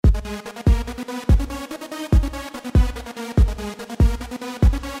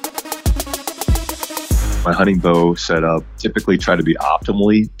My hunting bow setup typically try to be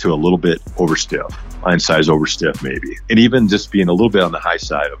optimally to a little bit overstiff, line size overstiff maybe. And even just being a little bit on the high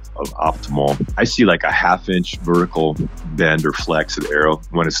side of optimal. I see like a 1/2 inch vertical bend or flex of the arrow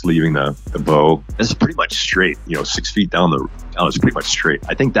when it's leaving the bow. It's pretty much straight, 6 feet down it's pretty much straight.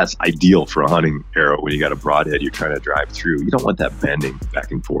 I think that's ideal for a hunting arrow when you got a broadhead you're trying to drive through. You don't want that bending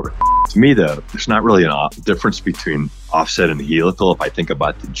back and forth. To me, there's not really a difference between offset and helical. If I think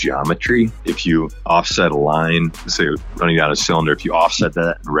about the geometry, if you offset a line, say running down a cylinder, if you offset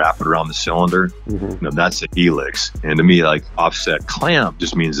that and wrap it around the cylinder, that's a helix. And to me, like offset clamp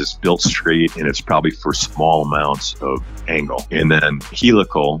just means it's built straight and it's probably for small amounts of angle. And then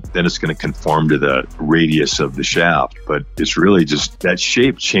helical, then it's going to conform to the radius of the shaft. But it's really just that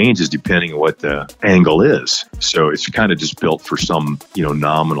shape changes depending on what the angle is. So it's kind of just built for some,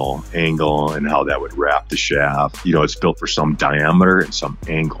 nominal angle and how that would wrap the shaft. It's built for some diameter and some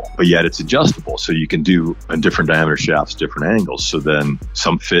angle, but yet it's adjustable. So you can do a different diameter shafts, different angles. So then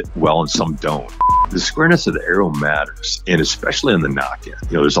some fit well and some don't. The squareness of the arrow matters, and especially on the knock end.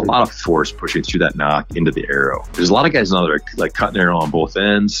 There's a lot of force pushing through that knock into the arrow. There's a lot of guys now that are like cutting the arrow on both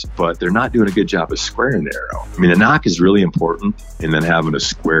ends, but they're not doing a good job of squaring the arrow. I mean, the knock is really important, and then having a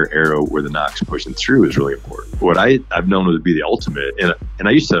square arrow where the knock's pushing through is really important. What I've known to be the ultimate, and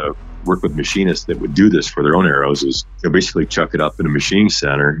I used to work with machinists that would do this for their own arrows, is they'll basically chuck it up in a machine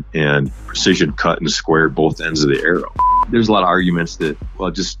center and precision cut and square both ends of the arrow. There's a lot of arguments that,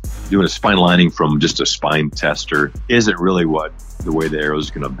 just doing a spine lining from just a spine tester isn't really the way the arrow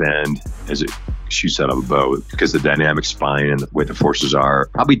is going to bend as it shoots out of a bow, because the dynamic spine and the way the forces are,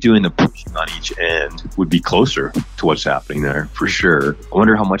 probably doing the pushing on each end would be closer to what's happening there for sure. I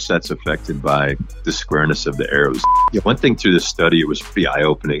wonder how much that's affected by the squareness of the arrows. One thing through this study, it was pretty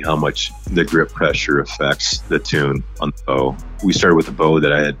eye-opening how much the grip pressure affects the tune on the bow. We started with a bow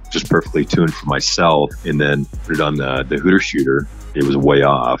that I had just perfectly tuned for myself, and then put it on the hooter shooter. It was way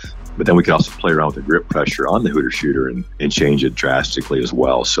off. But then we could also play around with the grip pressure on the hooter shooter and change it drastically as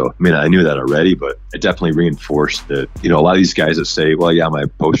well. So, I knew that already, but it definitely reinforced that, a lot of these guys that say, my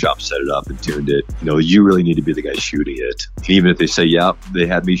bow shop set it up and tuned it, you really need to be the guy shooting it. And even if they say, they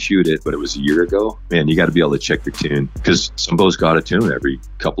had me shoot it, but it was a year ago, man, you got to be able to check your tune, because some bows got a tune every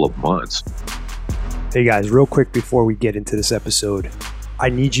couple of months. Hey guys, real quick before we get into this episode, I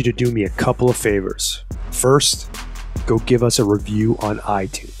need you to do me a couple of favors. First, go give us a review on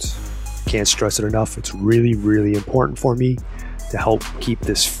iTunes. Can't stress it enough. It's really, really important for me to help keep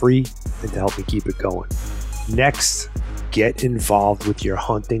this free and to help me keep it going. Next, get involved with your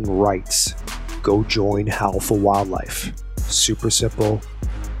hunting rights. Go join Howl for Wildlife. Super simple.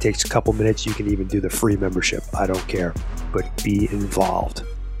 Takes a couple minutes. You can even do the free membership. I don't care. But be involved.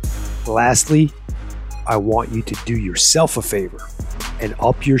 Lastly, I want you to do yourself a favor and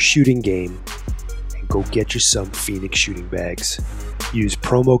up your shooting game. Go get you some Phoenix shooting bags. Use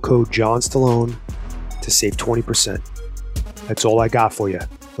promo code John Stallone to save 20%. That's all I got for you.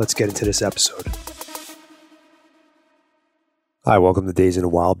 Let's get into this episode. Hi, welcome to Days in the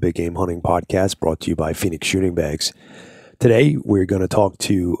Wild, Big Game Hunting Podcast, brought to you by Phoenix Shooting Bags. Today, we're going to talk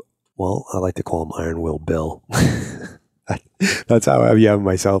to, I like to call him Iron Will Bill. That's how I have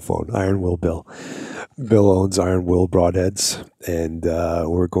my cell phone, Iron Will Bill. Bill owns Iron Will Broadheads, and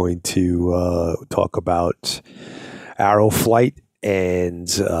we're going to talk about arrow flight and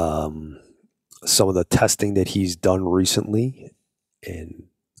some of the testing that he's done recently, and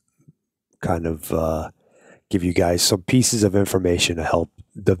kind of give you guys some pieces of information to help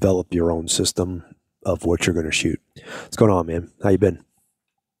develop your own system of what you're going to shoot. What's going on, man? How you been?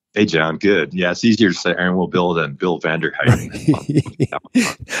 Hey, John. Good. Yeah, it's easier to say Iron Will Bill than Bill Vanderheidt.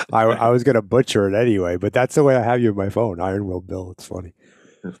 I was going to butcher it anyway, but that's the way I have you in my phone. Iron Will Bill. It's funny.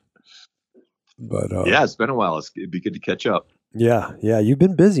 But yeah, it's been a while. It'd be good to catch up. Yeah. You've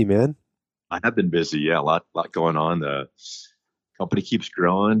been busy, man. I have been busy. Yeah, a lot going on. The company keeps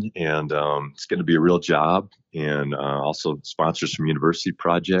growing, and it's going to be a real job. And also sponsors some university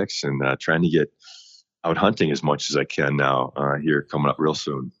projects, and trying to get out hunting as much as I can now here coming up real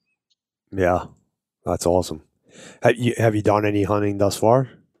soon. Yeah, that's awesome. Have you done any hunting thus far?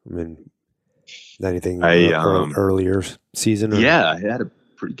 I mean, anything earlier season? Or? Yeah, I had a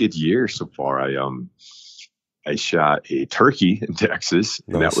pretty good year so far. I shot a turkey in Texas,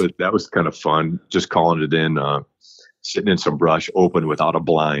 nice. And that was kind of fun. Just calling it in, sitting in some brush, open without a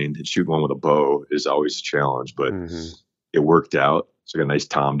blind, and shooting one with a bow is always a challenge, but it worked out. So I got a nice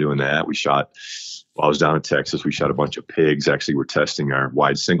Tom doing that. We shot. While I was down in Texas, we shot a bunch of pigs. Actually, we're testing our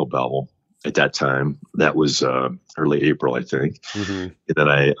wide single bevel at that time. That was early April, I think. And then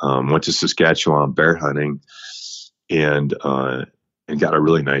I went to Saskatchewan bear hunting and got a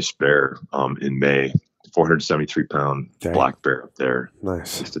really nice bear in May. 473 pound black bear up there.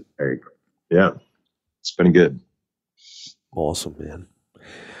 Nice. Yeah, it's been good. Awesome, man.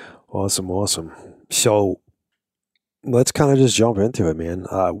 Awesome. So let's kind of just jump into it, man.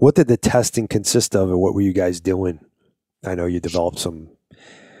 What did the testing consist of, and what were you guys doing? I know you developed some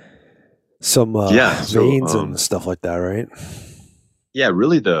veins and stuff like that, right? Yeah,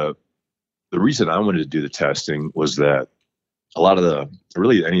 really the reason I wanted to do the testing was that a lot of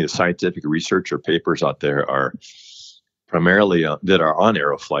any of the scientific research or papers out there are primarily that are on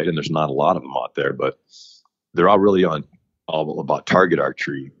aeroflight, and there's not a lot of them out there, but they're all really all about target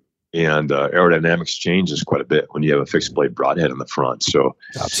archery, and aerodynamics changes quite a bit when you have a fixed blade broadhead on the front. So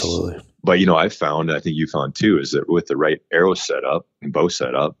absolutely. But I found, and I think you found too, is that with the right arrow setup and bow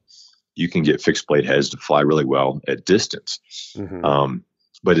setup, you can get fixed blade heads to fly really well at distance. Mm-hmm.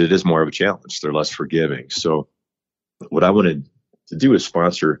 But it is more of a challenge. They're less forgiving. So what I wanted to do is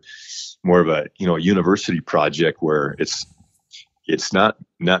sponsor more of a university project where it's not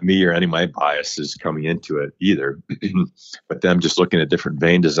me or any of my biases coming into it either, but them just looking at different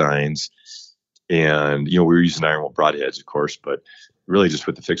vane designs. And we were using iron broadheads, of course, but really just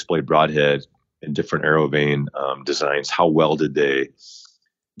with the fixed blade broadhead and different arrow vane designs, how well did they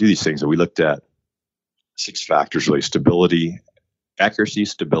do these things? And we looked at 6 factors really: stability, accuracy,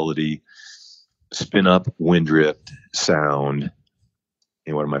 stability, spin up, wind drift, sound,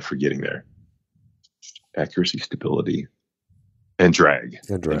 and what am I forgetting there? Accuracy, stability, and drag.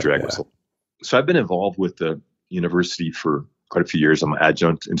 Yeah. So I've been involved with the university for quite a few years. I'm an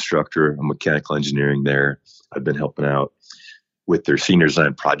adjunct instructor in mechanical engineering there. I've been helping out with their senior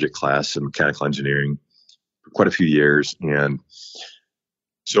design project class in mechanical engineering for quite a few years. And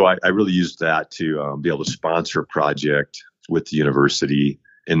so I really used that to be able to sponsor a project with the university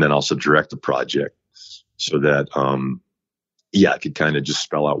and then also direct the project so that, I could kind of just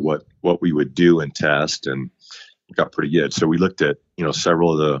spell out what we would do and test, and it got pretty good. So we looked at,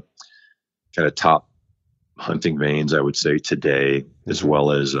 several of the kind of top hunting vanes, I would say, today, as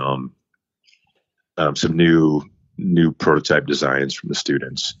well as some new prototype designs from the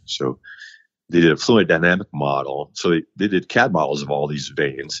students. So they did a fluid dynamic model. So they did CAD models of all these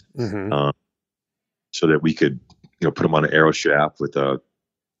vanes, so that we could, put them on an arrow shaft with a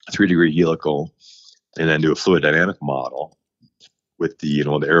 3-degree helical, and then do a fluid dynamic model with the,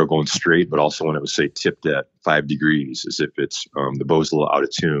 the arrow going straight, but also when it was, say, tipped at 5 degrees, as if it's the bow's a little out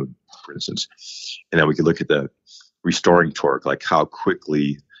of tune, for instance. And then we could look at the restoring torque, like how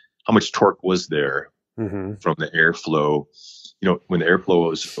much torque was there from the airflow. When the airflow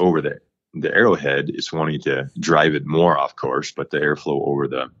was over the arrowhead, it's wanting to drive it more off course, but the airflow over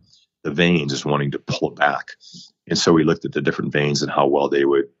the vanes is wanting to pull it back. And so we looked at the different vanes and how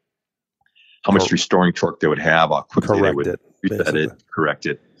much restoring torque they would have, how quickly they would reset it, correct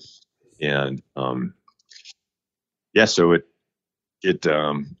it. And so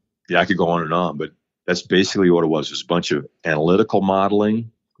I could go on and on, but that's basically what it was. It was a bunch of analytical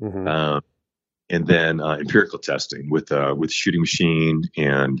modeling, and then empirical testing with shooting machine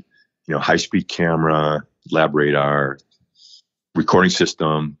and high speed camera, lab radar, recording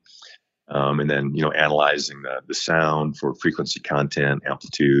system, and then analyzing the sound for frequency, content,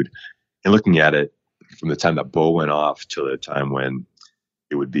 amplitude, and looking at it from the time that bow went off to the time when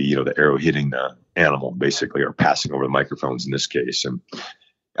it would be the arrow hitting the animal, basically, or passing over the microphones in this case. And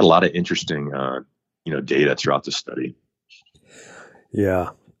a lot of interesting data throughout the study.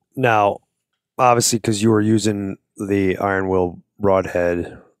 Yeah. Now, obviously, because you were using the iron wheel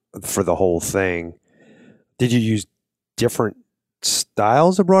broadhead for the whole thing, did you use different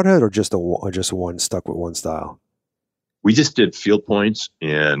styles of broadhead, or just one stuck with one style? We just did field points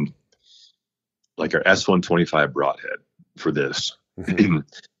and like our S125 broadhead for this.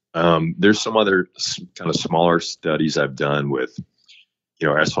 There's some other kind of smaller studies I've done with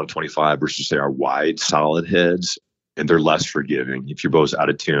our S125 versus, say, our wide solid heads, and they're less forgiving. If your bow's out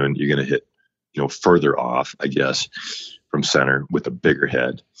of tune, you're going to hit further off, I guess, from center with a bigger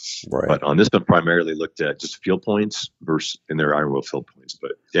head. Right. But on this one, primarily looked at just field points versus in their iron wheel field points.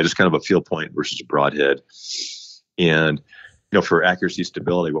 But yeah, just kind of a field point versus a broadhead. And for accuracy,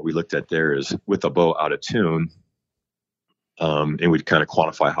 stability, what we looked at there is with a bow out of tune, and we'd kind of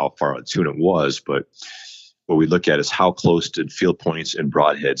quantify how far out of tune it was. But what we look at is how close did field points and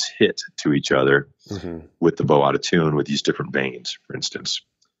broadheads hit to each other with the bow out of tune with these different vanes, for instance.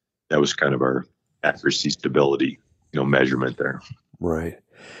 That was kind of our accuracy, stability, measurement there. Right.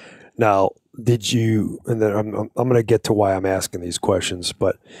 Now, did you, and then I'm going to get to why I'm asking these questions,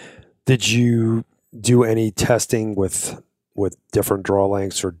 but did you do any testing with different draw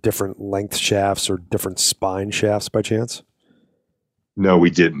lengths or different length shafts or different spine shafts by chance? No, we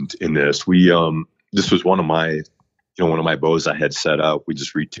didn't in this. We this was one of my bows I had set up. We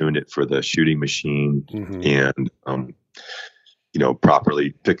just retuned it for the shooting machine and,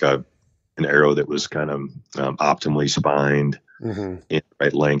 properly pick an arrow that was kind of optimally spined and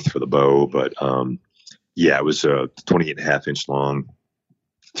right length for the bow. But it was a 28.5 inch long,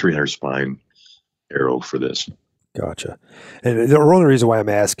 300 spine arrow for this. Gotcha. And the only reason why I'm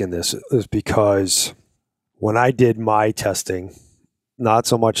asking this is because when I did my testing, not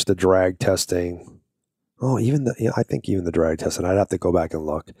so much the drag testing. Oh, I think even the drag testing, I'd have to go back and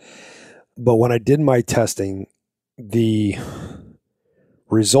look. But when I did my testing, the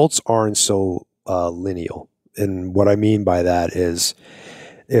results aren't so lineal. And what I mean by that is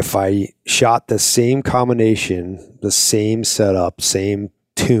if I shot the same combination, the same setup, same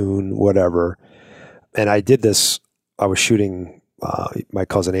tune, whatever, and I did this, I was shooting my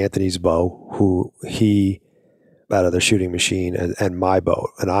cousin Anthony's bow, out of the shooting machine, and my bow.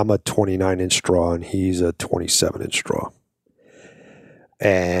 And I'm a 29-inch draw, and he's a 27-inch draw.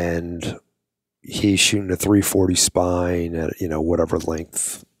 And he's shooting a 340 spine at, whatever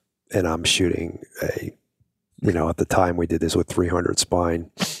length. And I'm shooting at the time we did this with 300 spine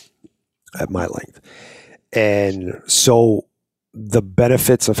at my length. And so the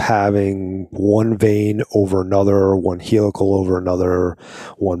benefits of having one vein over another, one helical over another,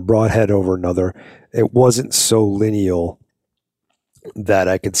 one broadhead over another, it wasn't so lineal that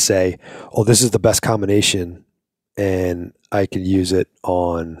I could say, oh, this is the best combination, and I could use it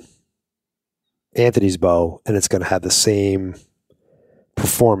on Anthony's bow, and it's going to have the same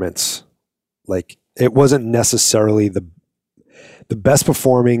performance. Like, it wasn't necessarily the best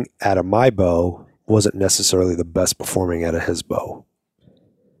performing out of my bow wasn't necessarily the best performing out of his bow.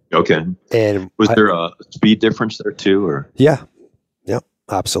 Okay. And was there a speed difference there too, or? Yeah. Yep.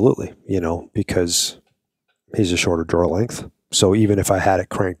 Absolutely. Because he's a shorter draw length. So even if I had it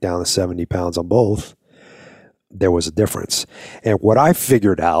cranked down to 70 pounds on both, there was a difference. And what I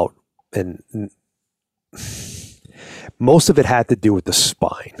figured out, and most of it had to do with the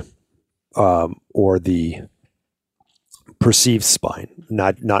spine, or the perceived spine,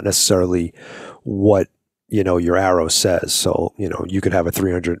 not necessarily what your arrow says. So you could have a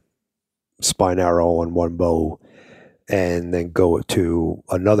 300 spine arrow on one bow and then go to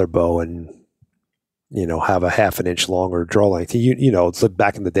another bow and have a half an inch longer draw length. It's like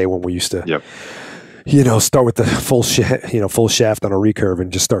back in the day when we used to start with the full shaft on a recurve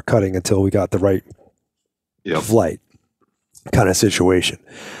and just start cutting until we got the right flight kind of situation.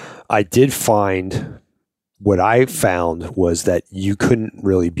 I did find, what I found was that you couldn't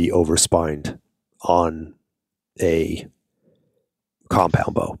really be overspined on a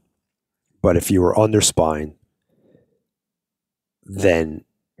compound bow. But if you were underspined, then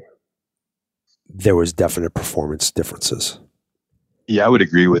there was definite performance differences. Yeah, I would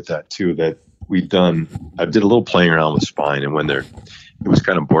agree with that too, that I did a little playing around with spine, and when it was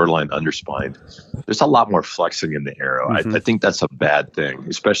kind of borderline underspined, there's a lot more flexing in the arrow. I think that's a bad thing,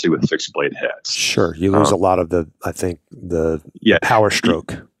 especially with fixed blade heads. Sure. You lose a lot of the power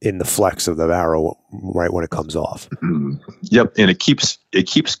stroke in the flex of the arrow right when it comes off. Yep. And it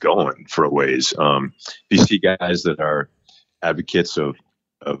keeps going for a ways. You see guys that are advocates of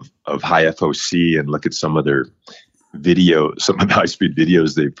high FOC and look at some of the high-speed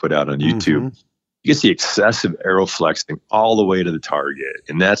videos they put out on YouTube. You can see excessive arrow flexing all the way to the target.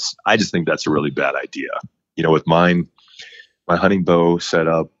 And I just think that's a really bad idea. With my hunting bow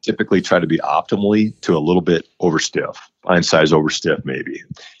setup, typically try to be optimally to a little bit overstiff, fine size overstiff maybe.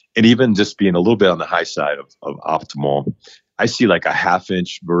 And even just being a little bit on the high side of optimal, I see like a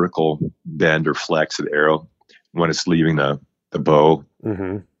half-inch vertical bend or flex of the arrow when it's leaving the bow.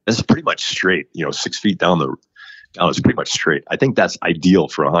 It's pretty much straight, 6 feet down it's pretty much straight. I think that's ideal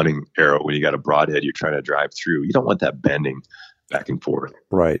for a hunting arrow when you got a broadhead you're trying to drive through. You don't want that bending back and forth.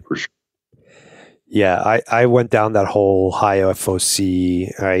 Right. For sure. Yeah, I went down that whole high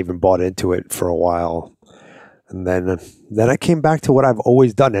FOC. I even bought into it for a while. And then I came back to what I've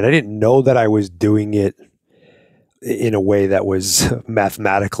always done. And I didn't know that I was doing it in a way that was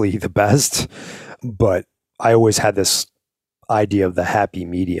mathematically the best. But I always had this idea of the happy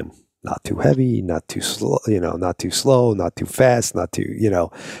medium. Not too heavy, not too slow, not too slow, not too fast, not too,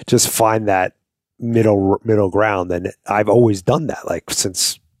 just find that middle ground. And I've always done that, like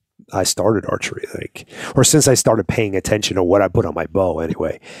since I started archery, or since I started paying attention to what I put on my bow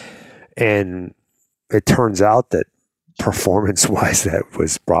anyway. And it turns out that performance wise, that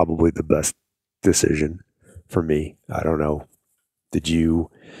was probably the best decision for me. I don't know. Did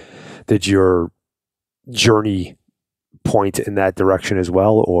your journey point in that direction as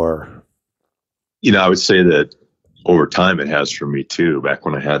well, or? I would say that over time it has for me too. Back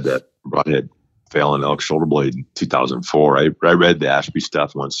when I had that broadhead failing elk shoulder blade in 2004. I read the Ashby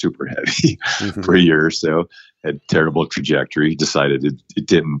stuff, went super heavy for a year or so, had terrible trajectory, decided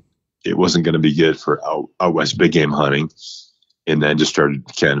it wasn't going to be good for out west big game hunting. And then just started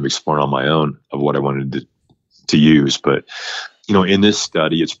kind of exploring on my own of what I wanted to use. But, in this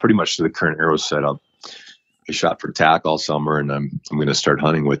study, it's pretty much the current arrow setup. I shot for tack all summer, and I'm going to start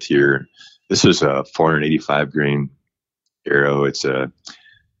hunting with here. This is a 485 grain arrow. It's a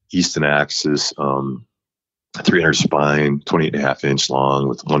Easton axis, 300 spine, 28.5 inch long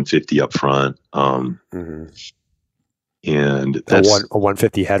with 150 up front. And that's a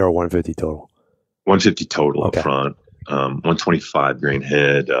 150 head or 150 total? 150 total up front. 125 grain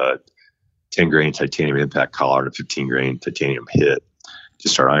head, 10 grain titanium impact collar, and a 15 grain titanium hit.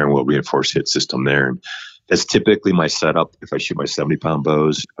 Just our iron will reinforced hit system there. And that's typically my setup. If I shoot my 70-pound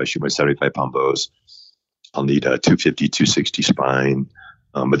bows, if I shoot my 75-pound bows, I'll need a 250, 260 spine.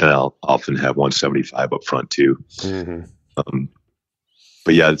 But then I'll often have 175 up front too.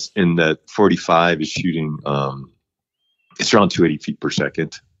 But yeah, it's in that 45 is shooting, it's around 280 feet per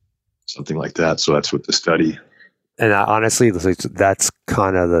second, something like that. So that's what the study. And honestly, that's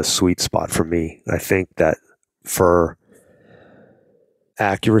kind of the sweet spot for me. I think that for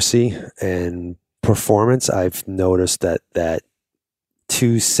accuracy and performance, I've noticed that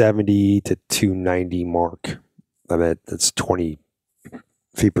 270 to 290 mark, I mean, that's 20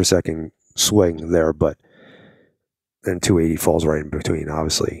 feet per second swing there, but then 280 falls right in between,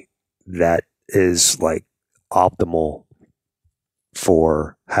 obviously. That is like optimal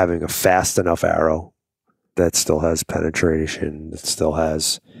for having a fast enough arrow that still has penetration, that still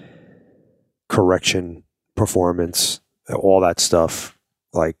has correction, performance, all that stuff.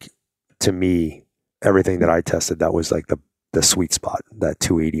 Like, to me, everything that I tested, that was like the sweet spot, that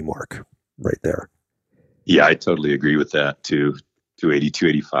 280 mark right there. Yeah, I totally agree with that too. 280,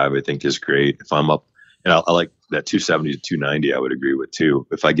 285, I think is great. If I'm up, and I like that 270 to 290, I would agree with too.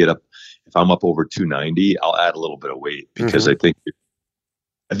 If I'm up over 290, I'll add a little bit of weight because I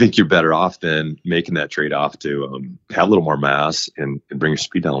think you're better off than making that trade off to have a little more mass and bring your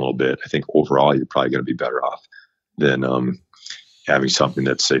speed down a little bit. I think overall you're probably going to be better off than having something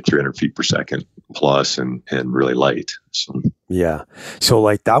that's say 300 feet per second plus and really light. So yeah, so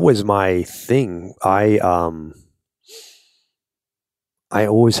like that was my thing. I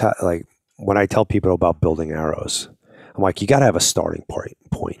always had, like, when I tell people about building arrows, I'm like, you got to have a starting point.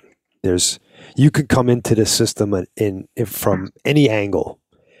 You could come into this system from any angle,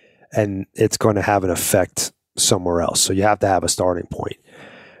 and it's going to have an effect somewhere else. So you have to have a starting point.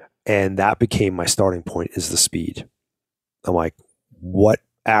 And that became my starting point, is the speed. I'm like,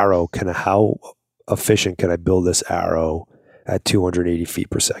 how efficient can I build this arrow at 280 feet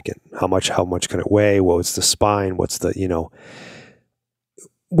per second? How much can it weigh? What's the spine? What's the,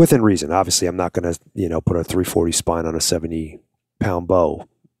 within reason. Obviously, I'm not going to, put a 340 spine on a 70-pound bow.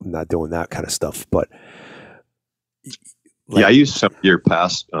 I'm not doing that kind of stuff. But I used some of your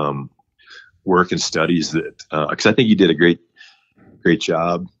past work and studies that, because I think you did a great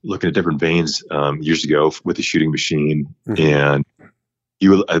job looking at different veins years ago with the shooting machine. And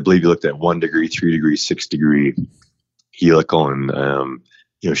I believe you looked at 1 degree, 3 degree, 6 degree helical, and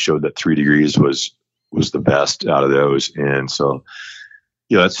showed that 3 degrees was the best out of those. And so,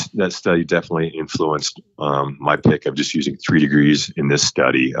 that study definitely influenced my pick of just using 3 degrees in this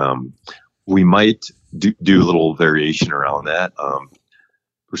study. We might do a little variation around that.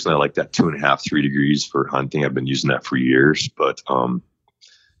 Personally, I like that 2.5, 3 degrees for hunting. I've been using that for years, but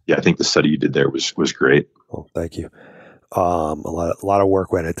I think the study you did there was great. Well, thank you. A lot of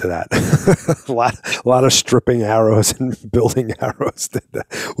work went into that. a lot of stripping arrows and building arrows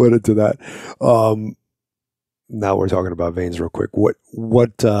went into that. Now we're talking about vanes real quick.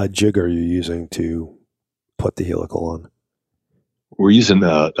 What jig are you using to put the helical on? We're using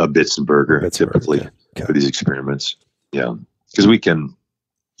a Bitzenberger typically for these experiments. Yeah, because we can,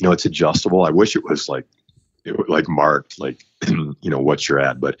 it's adjustable. I wish it was like marked, like what you're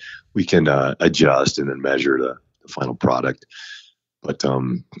at, but we can adjust and then measure the final product. But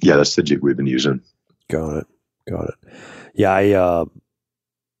that's the jig we've been using. Got it. Yeah,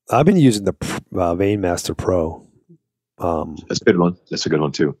 I've been using the Vane Master Pro. That's a good one. That's a good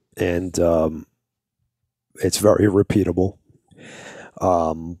one too. And it's very repeatable.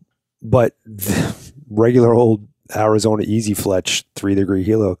 But the regular old Arizona Easy Fletch 3 degree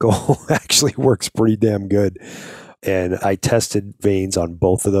helical actually works pretty damn good. And I tested vanes on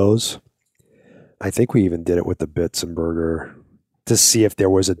both of those. I think we even did it with the Bitzenberger to see if there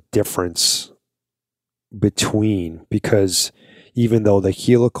was a difference between, because even though the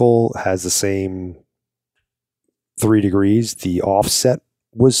helical has the same 3 degrees, the offset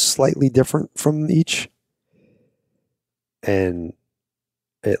was slightly different from each. And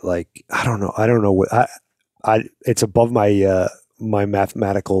it like, I don't know what it's above my, my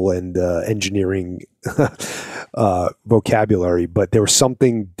mathematical and engineering vocabulary, but there was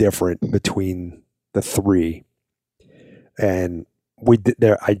something different between the three. And we did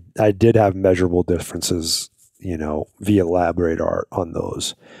there. I did have measurable differences, via lab radar on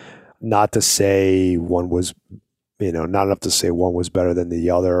those. Not to say one was, not enough to say one was better than the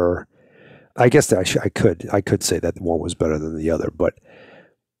other. I guess that I could say that one was better than the other, but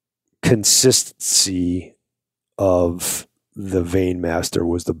consistency of the Veinmaster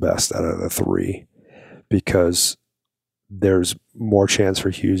was the best out of the three because there's more chance for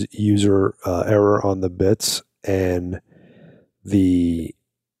user error on the bits, and the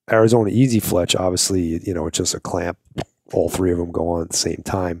Arizona Easy Fletch, obviously, it's just a clamp. All three of them go on at the same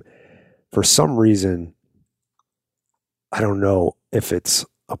time. For some reason, I don't know if it's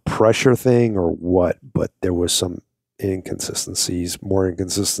a pressure thing or what, but there was some more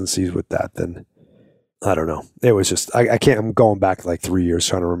inconsistencies with that than, I don't know. It was just, I can't, I'm going back like 3 years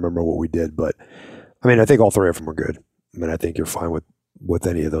trying to remember what we did, but I mean, I think all three of them are good. I mean, I think you're fine with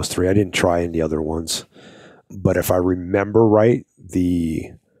any of those three. I didn't try any other ones, but if I remember right,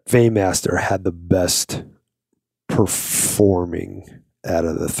 the Veinmaster had the best performing out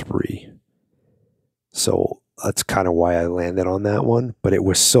of the three. So that's kind of why I landed on that one, but it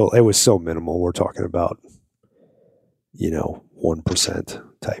was so minimal. We're talking about, 1%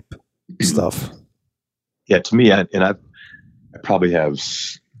 type stuff. Yeah, to me, I probably have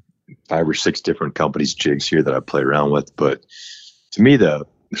 5 or 6 different companies' jigs here that I play around with, but to me,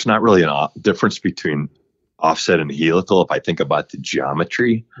 there's not really a difference between offset and helical. If I think about the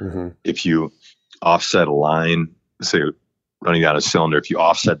geometry, if you offset a line, say running down a cylinder, if you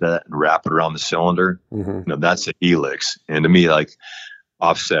offset that and wrap it around the cylinder, that's a helix. And to me, like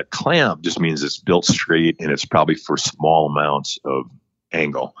offset clamp just means it's built straight and it's probably for small amounts of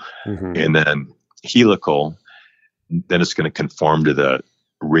angle. And then helical, then it's going to conform to the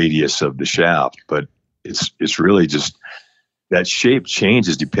radius of the shaft, but it's really just that shape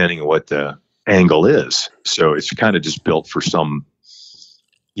changes depending on what the angle is. So it's kind of just built for some,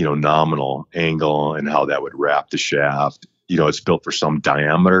 nominal angle and how that would wrap the shaft. It's built for some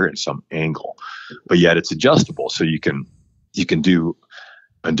diameter and some angle, but yet it's adjustable. So you can do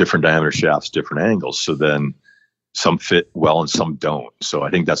on different diameter shafts, different angles. So then some fit well and some don't. So I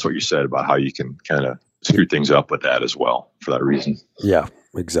think that's what you said about how you can kind of screw things up with that as well for that reason. Yeah,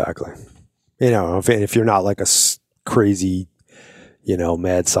 exactly. If you're not like a crazy,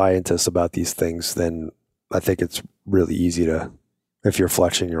 mad scientist about these things, then I think it's really easy to, if you're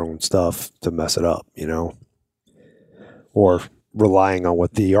fletching your own stuff, to mess it up, or relying on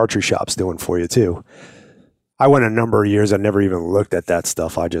what the archery shop's doing for you too. I went a number of years, I never even looked at that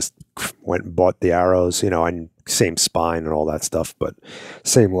stuff. I just went and bought the arrows, and same spine and all that stuff, but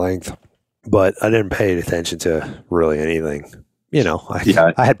same length. But I didn't pay attention to really anything.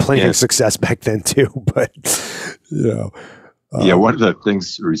 I had plenty of success back then too, but, one of the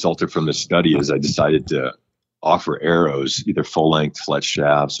things resulted from this study is I decided to offer arrows, either full length fletch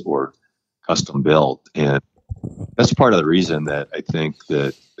shafts or custom built. And that's part of the reason that I think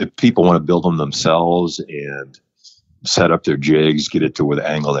that if people want to build them themselves and set up their jigs, get it to where the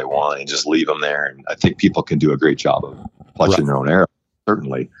angle they want and just leave them there. And I think people can do a great job of fletching their own arrow,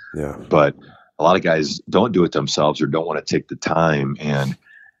 certainly. Yeah. But a lot of guys don't do it themselves or don't want to take the time and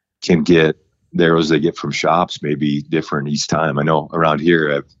can get the arrows they get from shops maybe different each time. I know around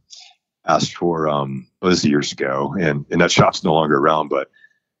here I've asked for, this is years ago, and that shop's no longer around, but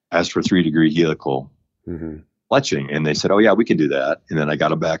asked for 3-degree helical fletching, and they said, "Oh yeah, we can do that." And then I got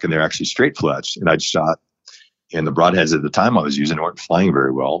them back, and they're actually straight fletched, and I'd shot. And the broadheads at the time I was using weren't flying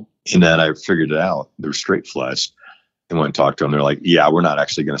very well, and then I figured it out. They're straight fletched, and went and talked to them. They're like, "Yeah, we're not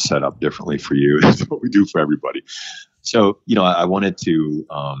actually going to set up differently for you. That's what we do for everybody." So I wanted to,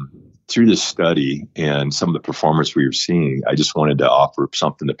 through this study and some of the performance we were seeing, I just wanted to offer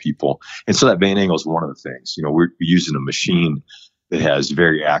something to people. And so that vein angle is one of the things. We're using a machine that has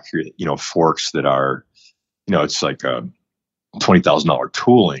very accurate, forks that are, it's like a $20,000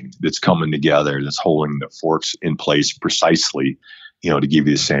 tooling that's coming together, that's holding the forks in place precisely, to give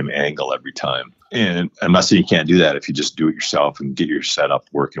you the same angle every time. And I'm not saying you can't do that if you just do it yourself and get your setup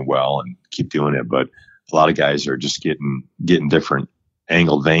working well and keep doing it. But a lot of guys are just getting different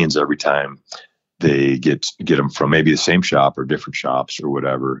angled veins every time they get them from maybe the same shop or different shops or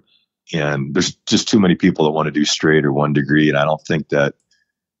whatever. And there's just too many people that want to do straight or 1 degree. And I don't think that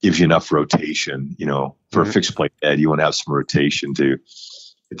gives you enough rotation, for a fixed plate head. You want to have some rotation to,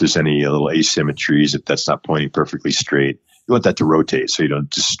 if there's any little asymmetries, if that's not pointing perfectly straight, you you want that to rotate so you don't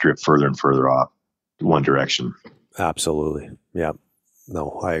just strip further and further off one direction. Absolutely. Yeah.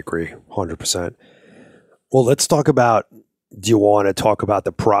 No, I agree 100%. Well, let's talk about, do you want to talk about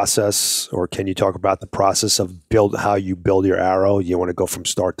the process, or can you talk about the process of how you build your arrow? You want to go from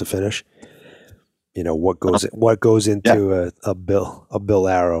start to finish? What goes into a bill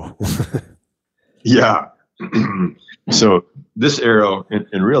arrow? Yeah. So this arrow,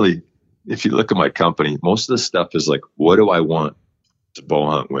 and really, if you look at my company, most of the stuff is like, what do I want to bow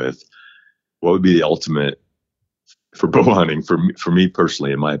hunt with? What would be the ultimate for bow hunting for me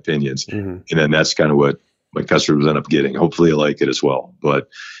personally, in my opinions? Mm-hmm. And then that's kind of what my customers end up getting. Hopefully, I like it as well. But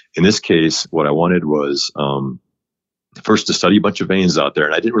in this case, what I wanted was first to study a bunch of veins out there,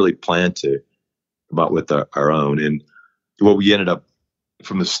 and I didn't really plan to about with our own. And what we ended up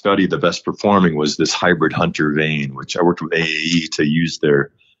from the study, the best performing was this hybrid hunter vein, which I worked with AAE to use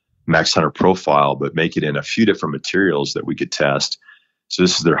their Max Hunter profile, but make it in a few different materials that we could test. So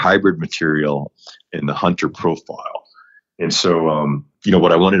this is their hybrid material in the hunter profile. And so,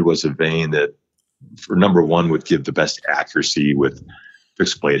 what I wanted was a vein that, for number one, would give the best accuracy with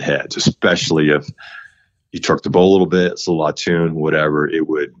fixed blade heads, especially if you torque the bow a little bit, it's a little out of tune, whatever, it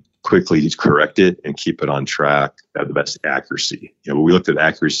would quickly correct it and keep it on track, have the best accuracy. We looked at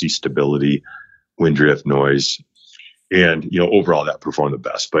accuracy, stability, wind drift, noise, and, overall that performed the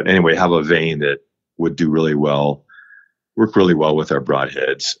best. But anyway, have a vein that would do really well, work really well with our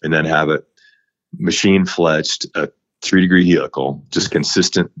broadheads, and then have it machine fletched, a 3-degree helical, just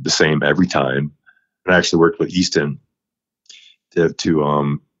consistent, the same every time. And I actually worked with Easton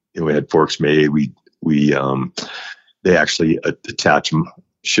to we had forks made. They actually attach them,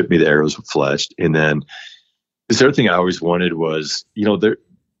 ship me the arrows fletched. And then this other thing I always wanted was,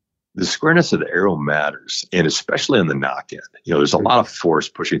 the squareness of the arrow matters, and especially on the knock end. There's a lot of force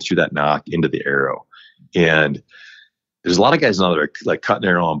pushing through that knock into the arrow. And there's a lot of guys now that are like cutting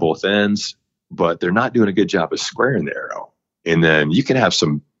arrow on both ends, but they're not doing a good job of squaring the arrow. And then you can have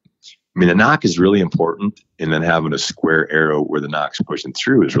the knock is really important, and then having a square arrow where the knock's pushing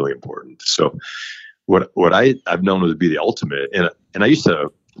through is really important. So what I've known would be the ultimate, and I used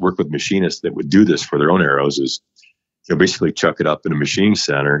to work with machinists that would do this for their own arrows, is basically chuck it up in a machining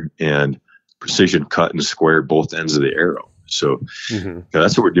center and precision cut and square both ends of the arrow. So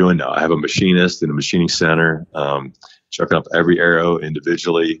that's what we're doing now. I have a machinist in a machining center, chucking up every arrow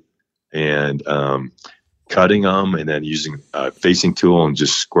individually and cutting them, and then using a facing tool and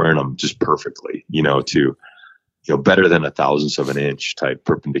just squaring them just perfectly, to better than a thousandth of an inch type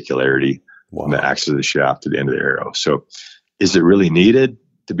perpendicularity. Wow. From the axis of the shaft to the end of the arrow. So is it really needed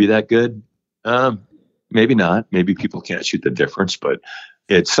to be that good? Maybe not. Maybe people can't shoot the difference, but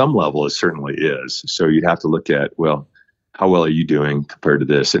at some level it certainly is. So you'd have to look at, well, how well are you doing compared to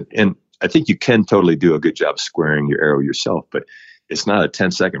this? And I think you can totally do a good job squaring your arrow yourself, but it's not a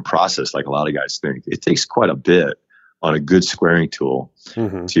 10-second process like a lot of guys think. It takes quite a bit on a good squaring tool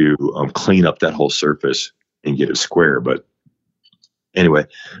to clean up that whole surface and get it square. But anyway,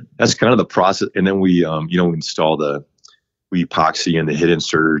 that's kind of the process. And then we install we epoxy in the hit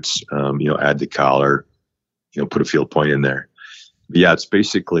inserts, add the collar, put a field point in there. But yeah, it's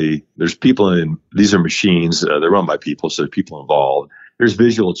basically, there's people these are machines, they're run by people, so there's people involved. There's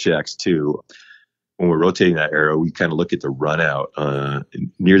visual checks too. When we're rotating that arrow, we kind of look at the run out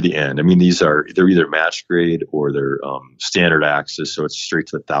near the end. They're either match grade or they're standard axis, so it's straight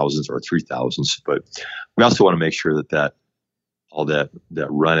to the thousands or 3,000s. But we also want to make sure that all that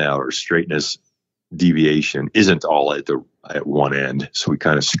run out or straightness deviation isn't all at one end. So we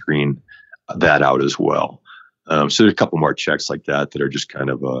kind of screen that out as well. So there's a couple more checks like that are just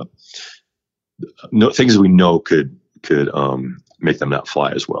kind of things we know could make them not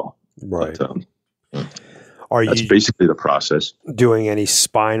fly as well. Right. But, that's basically the process. Doing any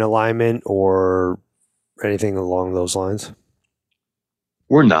spine alignment or anything along those lines?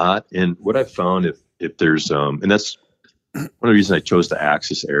 We're not. And what I've found, if there's and that's one of the reasons I chose the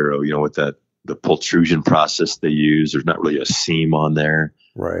axis arrow, with the pultrusion process they use, there's not really a seam on there.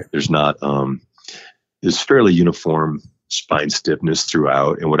 Right. There's not, there's fairly uniform spine stiffness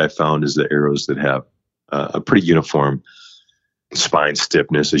throughout. And what I found is the arrows that have a pretty uniform spine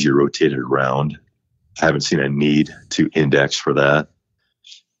stiffness as you rotate it around, I haven't seen a need to index for that.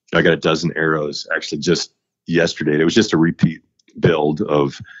 I got a dozen arrows actually just yesterday. It was just a repeat build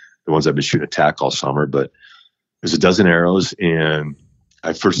of the ones I've been shooting attack all summer, but there's a dozen arrows, and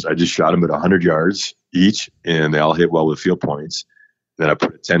I just shot them at 100 yards each, and they all hit well with field points. Then I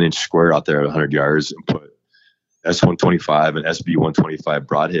put a 10-inch square out there at 100 yards and put S125 and SB125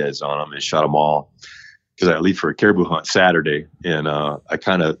 broadheads on them and shot them all, because I leave for a caribou hunt Saturday, and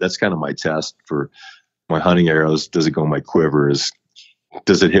that's kind of my test for my hunting arrows, does it go in my quiver?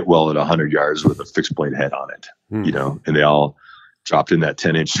 Does it hit well at 100 yards with a fixed blade head on it? And they all dropped in that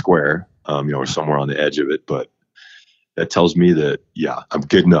 10-inch square, or somewhere on the edge of it. But that tells me that, I'm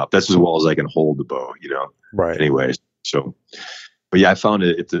good enough. That's as well as I can hold the bow, Right. Anyways, so, but I found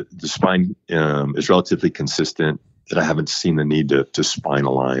it, if the spine is relatively consistent, that I haven't seen the need to spine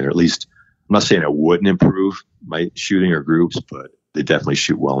align, or at least, I'm not saying it wouldn't improve my shooting or groups, but they definitely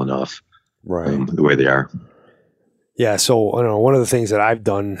shoot well enough, right, the way they are. Yeah. So I don't know. One of the things that I've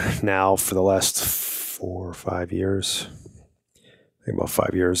done now for the last 4 or 5 years, I think about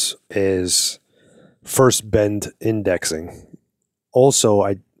 5 years, is first bend indexing. Also,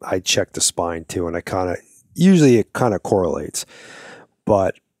 I check the spine too, and usually it kind of correlates,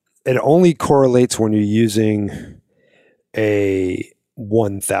 but it only correlates when you're using a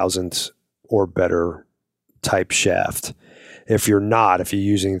 1,000 or better type shaft. If you're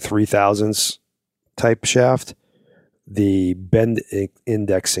using 3,000s type shaft, the bend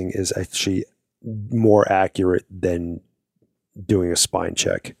indexing is actually more accurate than doing a spine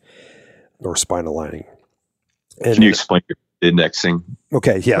check or spine aligning. And can you explain your indexing?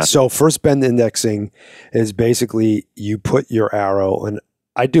 Okay, yeah. So first bend indexing is basically you put your arrow, and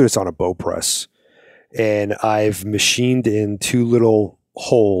I do this on a bow press, and I've machined in 2 little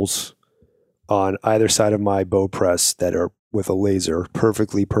holes on either side of my bow press that are with a laser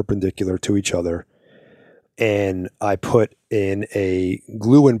perfectly perpendicular to each other. And I put in a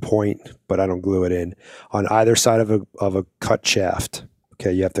glue-in point, but I don't glue it in, on either side of a cut shaft.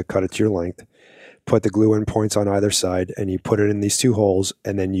 Okay, you have to cut it to your length. Put the glue-in points on either side, and you put it in these 2 holes,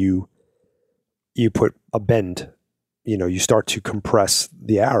 and then you put a bend. You start to compress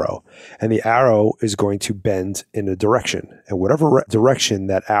the arrow, and the arrow is going to bend in a direction. And whatever direction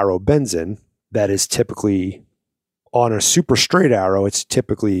that arrow bends in, that is typically, on a super straight arrow, it's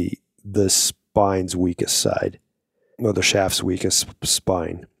typically the spine's weakest side, or the shaft's weakest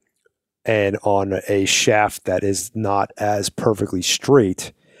spine. And on a shaft that is not as perfectly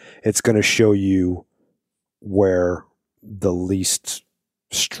straight, it's going to show you where the least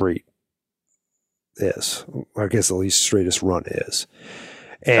straight is. I guess the least straightest run is.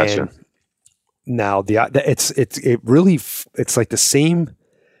 And Gotcha. now it's like the same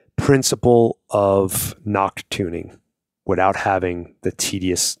principle of knock tuning without having the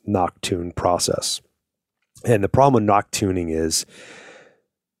tedious knock tune process. And the problem with knock tuning is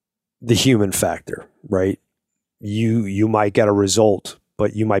the human factor, right? You might get a result,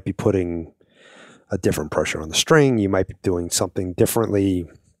 but you might be putting a different pressure on the string. You might be doing something differently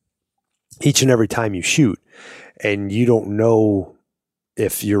each and every time you shoot. And you don't know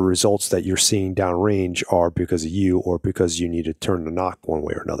if your results that you're seeing downrange are because of you or because you need to turn the knock one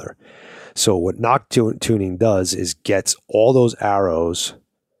way or another. So what knock tuning does is gets all those arrows,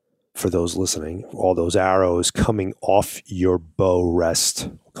 for those listening, all those arrows coming off your bow rest,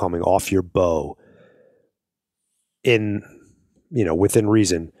 coming off your bow in, within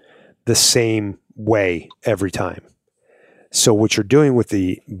reason, the same way every time. So what you're doing with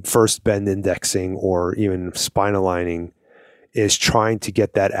the first bend indexing or even spine aligning is trying to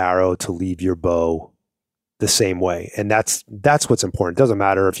get that arrow to leave your bow the same way. And that's what's important. It doesn't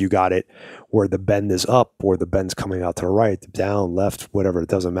matter if you got it where the bend is up or the bend's coming out to the right, down, left, whatever, it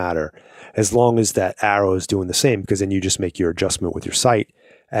doesn't matter. As long as that arrow is doing the same, because then you just make your adjustment with your sight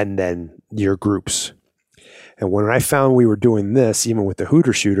and then your groups. And when I found we were doing this, even with the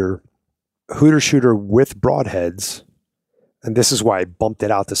Hooter shooter with broadheads, and this is why I bumped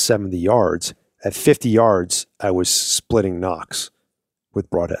it out to 70 yards. At 50 yards, I was splitting nocks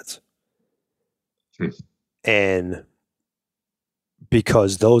with broadheads. And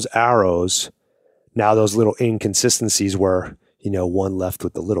because those arrows, now those little inconsistencies where, one left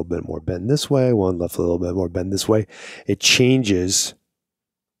with a little bit more bend this way, one left with a little bit more bend this way, it changes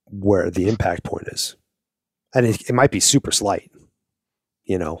where the impact point is. And it might be super slight,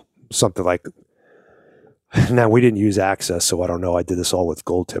 something like, now we didn't use Access, so I don't know. I did this all with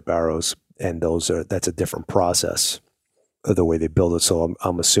gold tip arrows, and that's a different process of the way they build it. So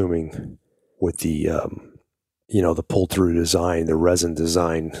I'm assuming with the, the pull through design, the resin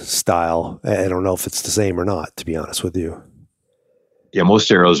design style, I don't know if it's the same or not, to be honest with you. Yeah,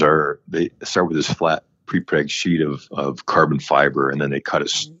 most arrows they start with this flat pre-preg sheet of carbon fiber, and then they cut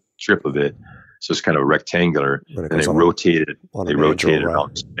a strip of it. So it's kind of rectangular, and they rotate it. They rotate it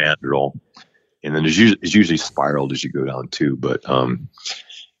around the mandrel. And then it's usually spiraled as you go down too. But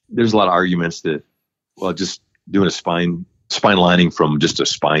there's a lot of arguments that, just doing a spine lining from just a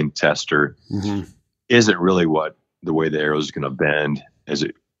spine tester isn't really the way the arrow is going to bend as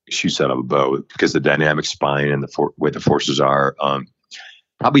it shoots out of a bow, because the dynamic spine and the way the forces are.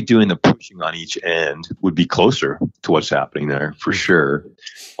 probably doing the pushing on each end would be closer to what's happening there for sure.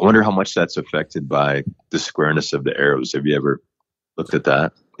 I wonder how much that's affected by the squareness of the arrows. Have you ever looked at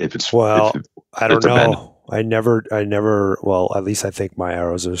that? If it's I don't know. I never. Well, at least I think my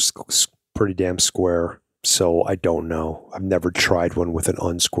arrows are pretty damn square. So I don't know. I've never tried one with an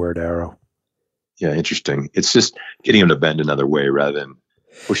unsquared arrow. Yeah, interesting. It's just getting them to bend another way rather than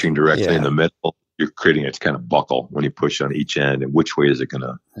pushing directly in the middle. You're creating a kind of buckle when you push on each end. And which way is it going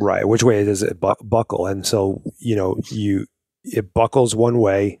to? Right. Which way does it buckle? And so, it buckles one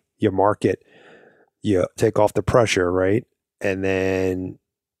way, you mark it, you take off the pressure, right? And then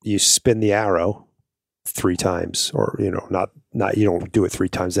you spin the arrow 3 times, or, not you don't do it 3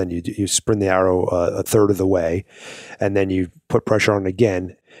 times. Then you spin the arrow a third of the way, and then you put pressure on it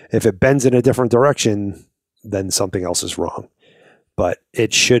again. If it bends in a different direction, then something else is wrong. But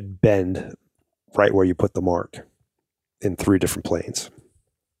it should bend right where you put the mark in 3 different planes.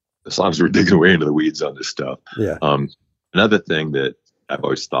 As long as we're digging way into the weeds on this stuff. Yeah. Another thing that I've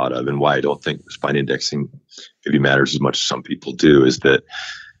always thought of, and why I don't think spine indexing maybe matters as much as some people do, is that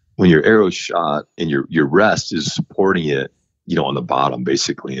when your arrow is shot and your rest is supporting it, on the bottom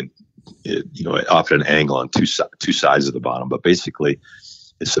basically, and it, off at an angle on two sides of the bottom, but basically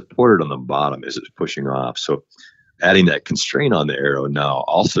it's supported on the bottom as it's pushing off. So adding that constraint on the arrow now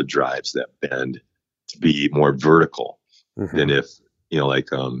also drives that bend to be more vertical than if you're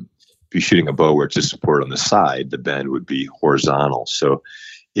shooting a bow where it's just supported on the side, the bend would be horizontal. So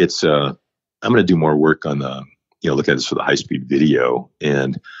it's I'm going to do more work on the look at this for the high speed video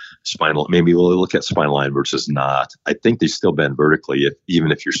and spinal. Maybe we'll look at spine line versus not. I think they still bend vertically,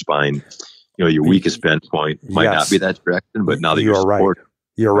 even if your spine, your weakest bend point might not be that direction, but now that you're supported.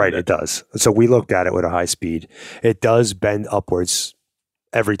 You're right, it does. So we looked at it with a high speed. It does bend upwards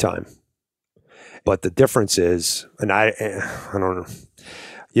every time. But the difference is, and I don't know,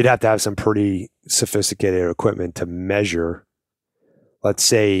 you'd have to have some pretty sophisticated equipment to measure. Let's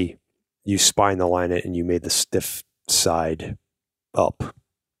say you spine the line it and you made the stiff side up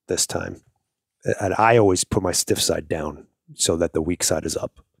this time. And I always put my stiff side down so that the weak side is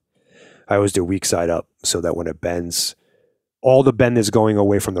up. I always do weak side up so that when it bends, all the bend is going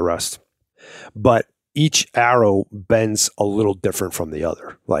away from the rest. But each arrow bends a little different from the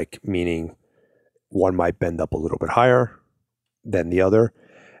other, meaning one might bend up a little bit higher than the other.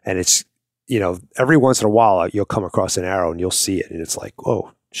 And it's, every once in a while you'll come across an arrow and you'll see it and it's like,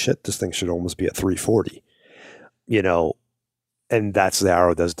 oh shit, this thing should almost be at 340, and that's the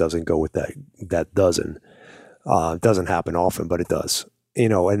arrow that doesn't go with that. That doesn't happen often, but it does,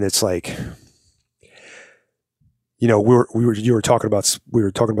 and it's like, we were talking about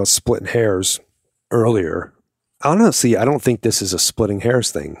splitting hairs earlier. Honestly, I don't think this is a splitting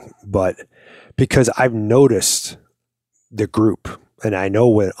hairs thing, but because I've noticed the group, and I know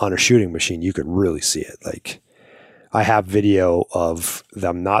when on a shooting machine, you could really see it. I have video of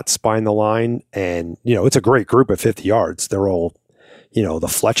them not spine the line, and, it's a great group at 50 yards. They're all, the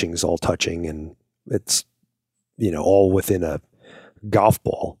fletching's all touching, and it's, all within a golf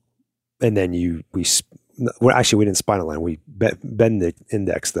ball. And then we didn't spine a line. We bend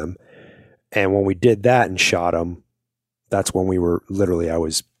index them. And when we did that and shot them, that's when we were literally, I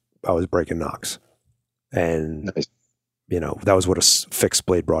was breaking knocks. And, nice. That was with a fixed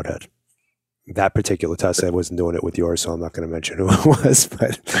blade broadhead. That particular test, I wasn't doing it with yours, so I'm not going to mention who it was,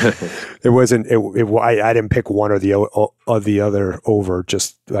 but it wasn't, I didn't pick one or the other over,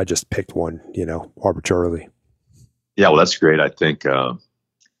 I just picked one, arbitrarily. Yeah. Well, that's great. I think,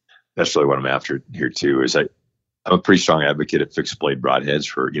 that's really what I'm after here too, is I'm a pretty strong advocate of fixed blade broadheads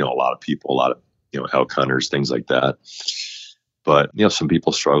for, a lot of people, a lot of, elk hunters, things like that. But, some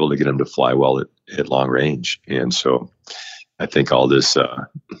people struggle to get them to fly well at long range. And so I think all this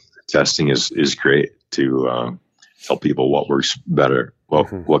testing is great to tell people what works better,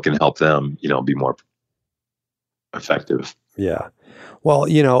 what can help them, be more effective. Yeah. Well,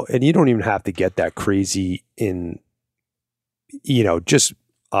 and you don't even have to get that crazy in, just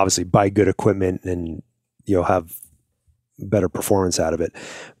obviously buy good equipment and you'll have better performance out of it.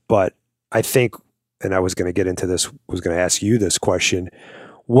 But I think, and I was going to get into this, was going to ask you this question.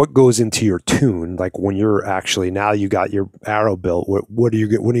 What goes into your tune? Like when you're actually, now you got your arrow built, what are you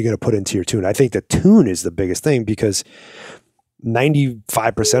going to put into your tune? I think the tune is the biggest thing because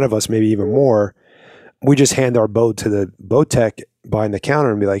 95% of us, maybe even more, we just hand our bow to the bow tech behind the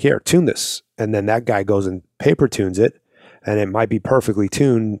counter and be like, here, tune this. And then that guy goes and paper tunes it. And it might be perfectly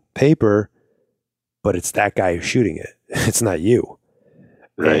tuned paper, but it's that guy who's shooting it. It's not you.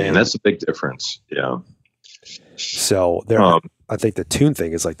 Right. And that's a big difference. Yeah. So I think the tune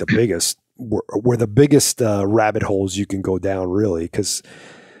thing is like the biggest were the biggest rabbit holes you can go down, really, because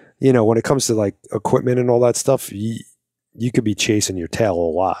when it comes to like equipment and all that stuff, you could be chasing your tail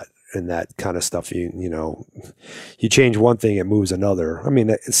a lot and that kind of stuff. You change one thing, it moves another. I mean,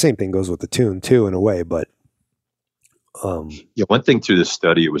 the same thing goes with the tune too, in a way. But one thing through this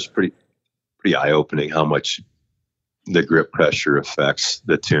study, it was pretty eye opening how much the grip pressure affects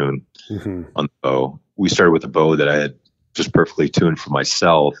the tune on the bow. We started with a bow that I had just perfectly tuned for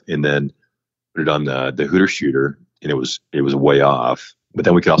myself, and then put it on the hooter shooter, and it was way off. But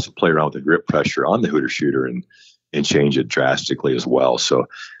then we could also play around with the grip pressure on the hooter shooter and change it drastically as well. So, I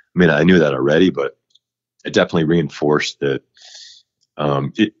mean, I knew that already, but it definitely reinforced that. A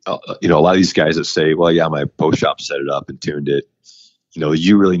lot of these guys that say, "Well, yeah, my bow shop set it up and tuned it."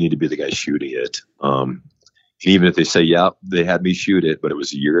 You really need to be the guy shooting it. And even if they say, "Yeah, they had me shoot it, but it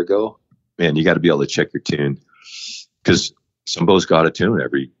was a year ago," man, you got to be able to check your tune, because some bows got a tune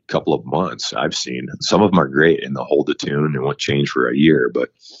every couple of months. I've seen some of them are great and they'll hold the tune and won't change for a year,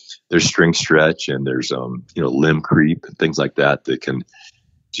 but there's string stretch and there's limb creep and things like that can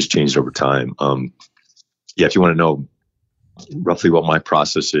just change over time. If you want to know roughly what my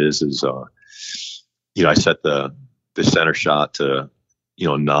process is I set the center shot to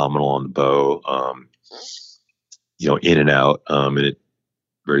nominal on the bow, in and out, and it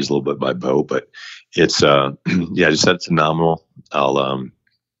varies a little bit by bow, but it's just set it to nominal. I'll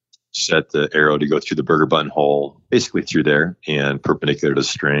set the arrow to go through the burger button hole, basically through there and perpendicular to the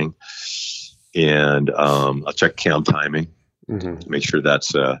string, and I'll check cam timing, make sure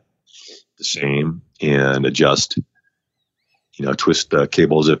that's the same, and adjust, twist the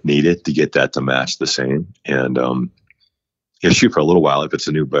cables if needed to get that to match the same, and shoot for a little while. If it's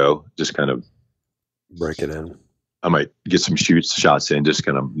a new bow, just kind of break it in. I might get some shots in, just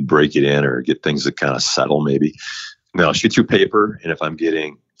kind of break it in or get things to kind of settle maybe. Then I'll shoot through paper, and if I'm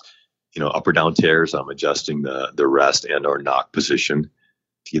getting, up or down tears, I'm adjusting the rest and or knock position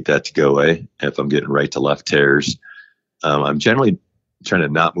to get that to go away. And if I'm getting right to left tears, I'm generally trying to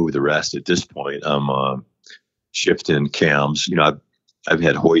not move the rest at this point. I'm shifting cams. I've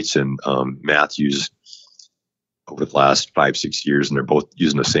had Hoyts and Matthews over the last 5-6 years, and they're both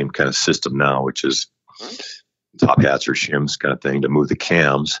using the same kind of system now, which is top hats or shims kind of thing to move the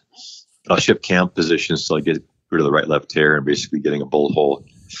cams. I'll shift cam positions till I get rid of the right left tear and basically getting a bullet hole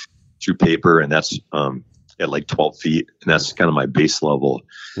through paper, and that's at like 12 feet, and that's kind of my base level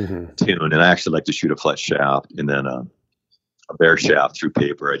tune. And I actually like to shoot a flat shaft and then a bare shaft through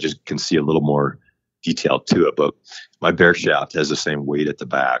paper. I just can see a little more detail to it, but my bare shaft has the same weight at the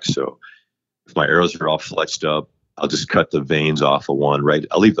back. So if my arrows are all flexed up, I'll just cut the veins off of one, right?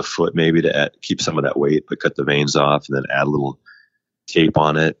 I'll leave the foot maybe to keep some of that weight, but cut the veins off and then add a little tape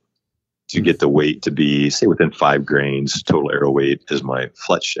on it to get the weight to be, say, within 5 grains total arrow weight as my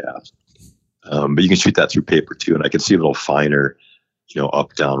fletch shaft. But you can shoot that through paper too, and I can see a little finer,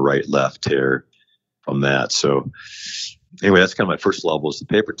 up, down, right, left tear from that. So anyway, that's kind of my first level is the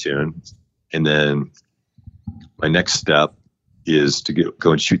paper tune. And then my next step is to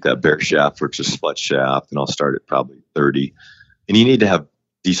go and shoot that bare shaft versus fletch shaft, and I'll start at probably 30. And you need to have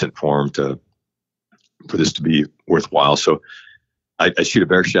decent form for this to be worthwhile. So I shoot a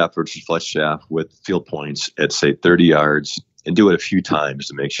bare shaft versus fletch shaft with field points at, say, 30 yards, and do it a few times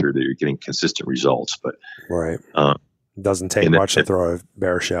to make sure that you're getting consistent results. But right, doesn't take much to throw a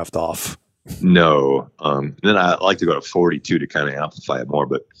bare shaft off. No. Then I like to go to 42 to kind of amplify it more,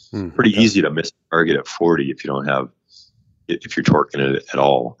 but pretty easy to miss a target at 40 if you're torquing it at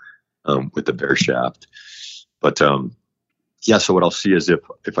all with the bare shaft. But so what I'll see is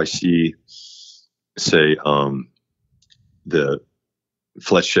if I see, say, the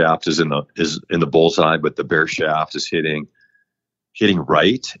fletch shaft is in the bullseye, but the bare shaft is hitting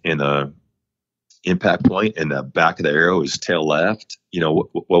right, and the impact point and the back of the arrow is tail left.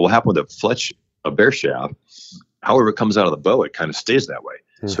 What will happen with a bare shaft, however it comes out of the bow, it kind of stays that way.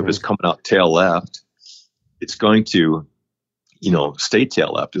 So if it's coming out tail left, it's going to, stay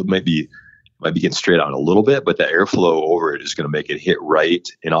tail left. It might be getting straight out a little bit, but the airflow over it is going to make it hit right.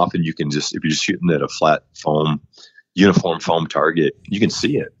 And often you can if you're just shooting at a flat uniform foam target, you can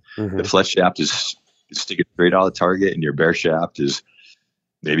see it. The fletch shaft is sticking straight out of the target, and your bare shaft is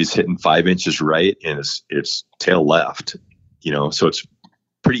maybe it's hitting 5 inches right, and it's tail left. So it's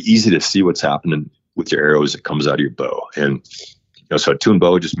pretty easy to see what's happening with your arrow as it comes out of your bow. And so a tuned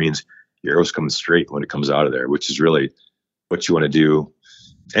bow just means your arrow's coming straight when it comes out of there, which is really what you want to do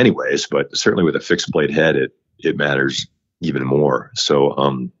anyways. But certainly with a fixed blade head, it matters even more.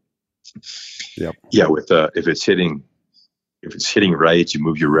 So if it's hitting right, you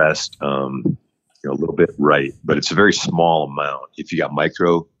move your rest a little bit right, but it's a very small amount. If you got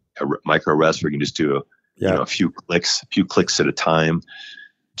micro micro rest where you can just do a few clicks at a time.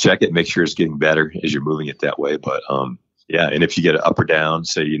 Check it, make sure it's getting better as you're moving it that way. But and if you get it up or down,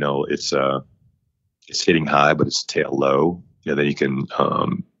 say it's hitting high but it's tail low, then you can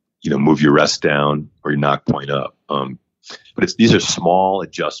move your rest down or your knock point up. But these are small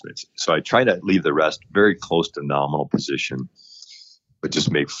adjustments. So I try to leave the rest very close to nominal position, but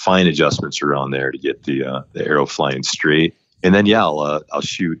just make fine adjustments around there to get the arrow flying straight. And then I'll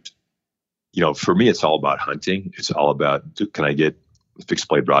shoot. For me, it's all about hunting. It's all about, can I get fixed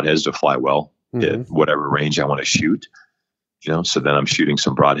blade broadheads to fly well at whatever range I want to shoot? So then I'm shooting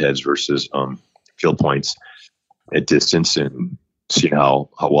some broadheads versus field points at distance and seeing how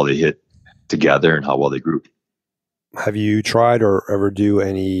well they hit together and how well they group. Have you tried or ever do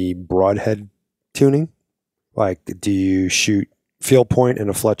any broadhead tuning? Like, do you shoot field point and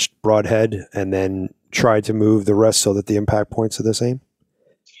a fletched broadhead and then try to move the rest so that the impact points are the same?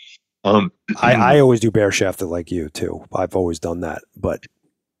 I always do bare shafted like you too. I've always done that, but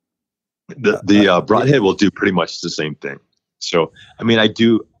the broadhead will do pretty much the same thing. So, I mean, I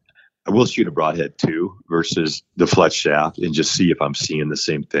will shoot a broadhead too versus the fletched shaft and just see if I'm seeing the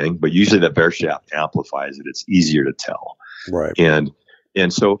same thing. But usually the bare shaft amplifies it. It's easier to tell. Right. And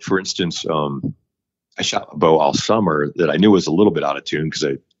so, for instance, I shot a bow all summer that I knew was a little bit out of tune because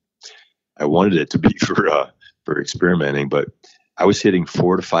I wanted it to be for experimenting, but I was hitting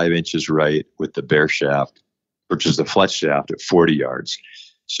 4 to 5 inches right with the bare shaft versus the fletched shaft at 40 yards.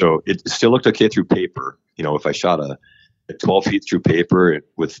 So it still looked okay through paper. If I shot a 12 feet through paper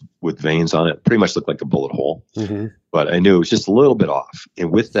with veins on it, pretty much looked like a bullet hole. Mm-hmm. But I knew it was just a little bit off.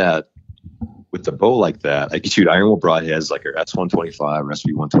 And with the bow like that, I could shoot iron wool broadheads like our S125 or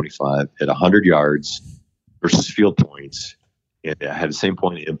SV125 at 100 yards versus field points. And I had the same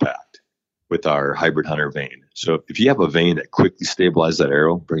point of impact with our hybrid hunter vane. So if you have a vane that quickly stabilizes that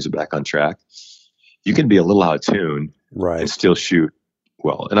arrow, brings it back on track, you can be a little out of tune and still shoot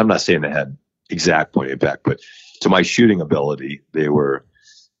well. And I'm not saying they had exact point of impact, but to my shooting ability, they were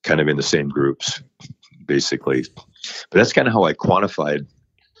kind of in the same groups, basically. But that's kind of how I quantified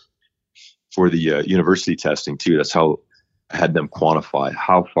for the university testing too. That's how I had them quantify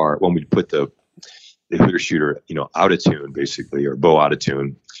how far, when we put the hooter shooter, out of tune, basically, or bow out of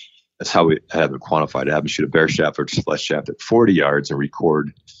tune. That's how we had them quantified. I have them shoot a bare shaft or fletched shaft at 40 yards and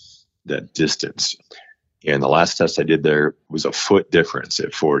record that distance. And the last test I did there was a foot difference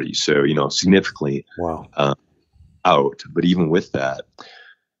at 40. So, significantly out. But even with that,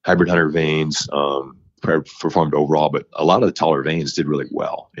 hybrid hunter vanes performed overall, but a lot of the taller vanes did really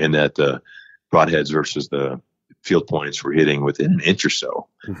well. And that the broadheads versus the field points were hitting within an inch or so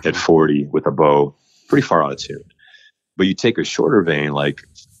at 40 with a bow, pretty far out of tune. But you take a shorter vane, like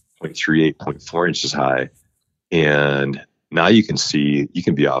 0.38, 0.4 inches high, and now you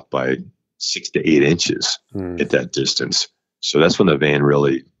can be off by 6 to 8 inches at that distance. So that's when the vane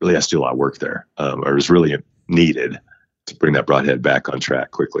really has to do a lot of work there, or is really needed to bring that broadhead back on track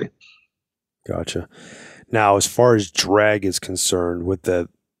quickly. Gotcha. Now, as far as drag is concerned, with the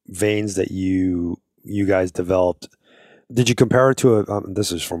vanes that you guys developed, did you compare it to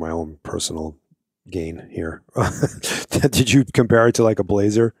this is for my own personal gain here. Did you compare it to like a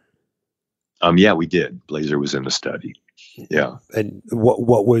Blazer? Yeah, we did. Blazer was in the study. Yeah. And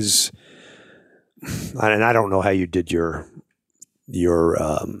what was, and I don't know how you did your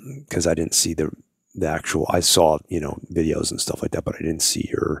because I didn't see the actual, I saw, videos and stuff like that, but I didn't see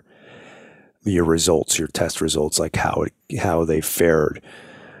your results, your test results, like how they fared.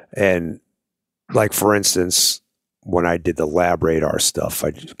 And like, for instance, when I did the lab radar stuff,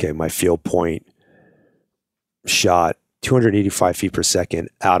 my field point shot 285 feet per second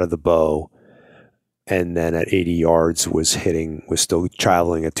out of the bow. And then at 80 yards was still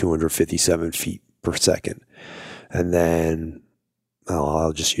traveling at 257 feet per second. And then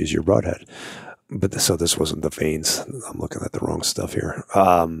I'll just use your broadhead. But so this wasn't the vanes. I'm looking at the wrong stuff here.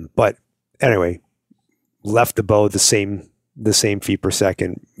 But anyway, left the bow the same feet per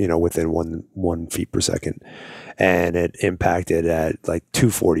second, within one feet per second. And it impacted at like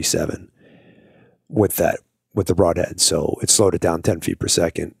 247 with the broadhead. So it slowed it down 10 feet per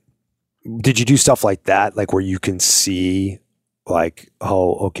second. Did you do stuff like that? Like where you can see like,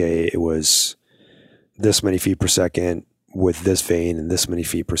 oh, okay, it was this many feet per second with this vane and this many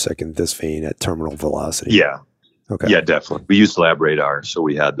feet per second, this vane at terminal velocity? Yeah. Okay. Yeah, definitely. We used lab radar. So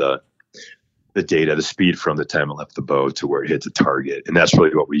we had the data, the speed from the time it left the bow to where it hit the target. And that's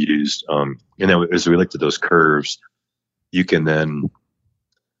really what we used. And then as we looked at those curves, you can then,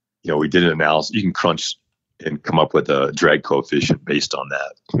 we did an analysis. You can crunch and come up with a drag coefficient based on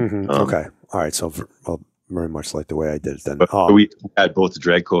that. Okay. All right. So very much like the way I did it then. But we had both the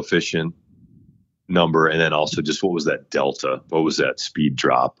drag coefficient number and then also just what was that delta? What was that speed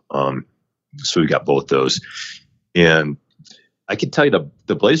drop? So we got both those. And I can tell you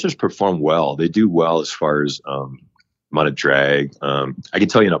the Blazers perform well. They do well as far as amount of drag. I can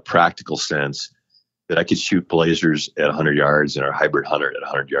tell you in a practical sense that I could shoot Blazers at 100 yards and our hybrid hunter at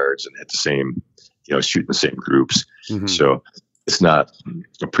 100 yards and hit the same, shoot in the same groups. Mm-hmm. So it's not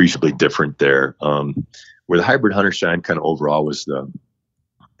appreciably different there. Where the hybrid hunter shine kind of overall was the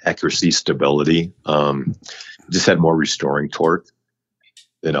accuracy, stability. Just had more restoring torque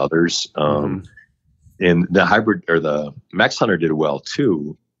than others. And the hybrid or the Max Hunter did well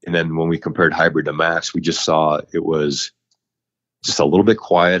too. And then when we compared hybrid to Max, we just saw it was just a little bit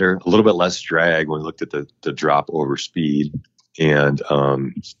quieter, a little bit less drag when we looked at the drop over speed. And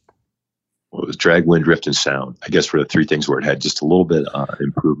what was drag, wind, drift, and sound, I guess, were the three things where it had just a little bit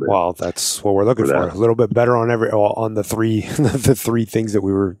improvement. Well, that's what we're looking for. A little bit better on the three the three things that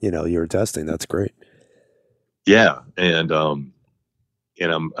we were, you were testing. That's great. Yeah. And I'm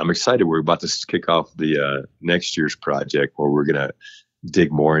excited. We're about to kick off the next year's project where we're going to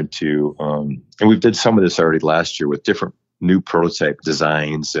dig more into, and we did some of this already last year with different new prototype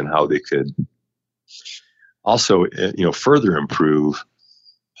designs and how they could also, further improve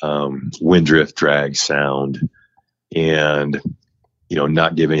wind drift, drag, sound, and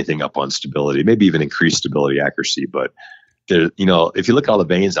not give anything up on stability, maybe even increase stability, accuracy. But there, if you look at all the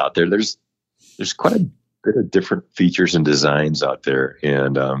vanes out there, there's quite a bit of different features and designs out there,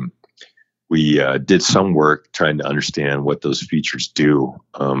 and we did some work trying to understand what those features do,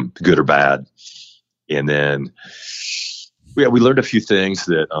 good or bad, and then we learned a few things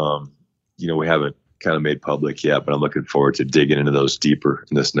that we haven't kind of made public yet, but I'm looking forward to digging into those deeper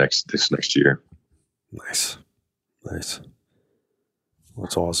in this next year. Nice. That's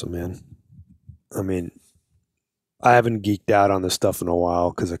awesome, man. I mean, I haven't geeked out on this stuff in a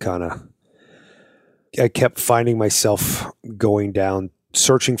while because I kept finding myself going down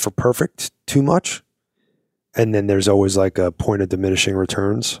searching for perfect too much, and then there's always like a point of diminishing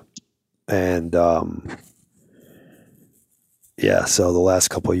returns, and so the last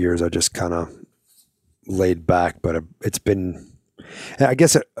couple of years I just kind of laid back, but it's been, I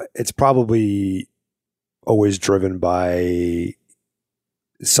guess it's probably always driven by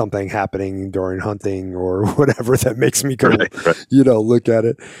something happening during hunting or whatever that makes me go, right. Look at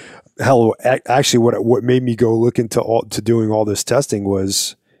it. Hell, actually what made me go look into doing all this testing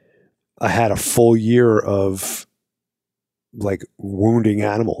was I had a full year of like wounding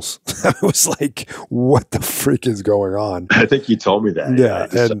animals. I was like, what the freak is going on? I think you told me that. Yeah.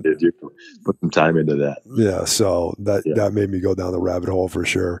 And you put some time into that. Yeah. So that made me go down the rabbit hole for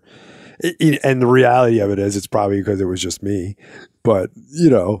sure. And the reality of it is it's probably because it was just me, but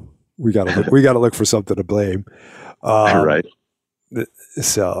we got to look for something to blame. Right.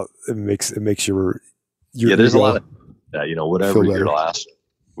 So it makes you there's a lot of that,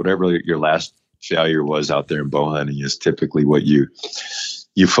 whatever your last failure was out there in bow hunting is typically what you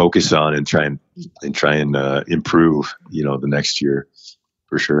focus on and try and improve, the next year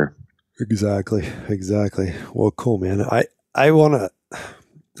for sure. Exactly. Well, cool, man. I want to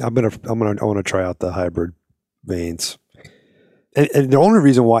try out the hybrid vanes. And the only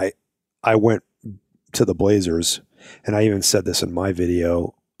reason why I went to the Blazers, and I even said this in my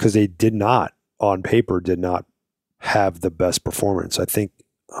video, because they did not have the best performance. I think,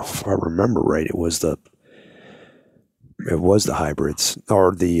 if I remember right, it was the hybrids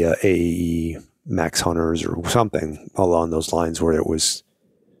or the AE Max Hunters or something along those lines, where it was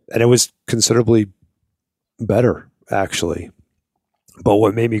considerably better actually. But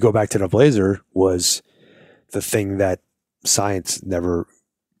what made me go back to the Blazer was the thing that science never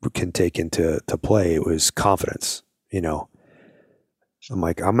can take into play. It was confidence. I'm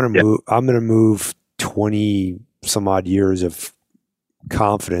like, I'm gonna move 20 some odd years of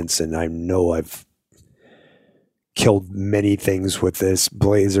confidence, and I know I've killed many things with this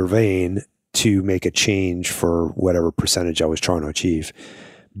Blazer vane to make a change for whatever percentage I was trying to achieve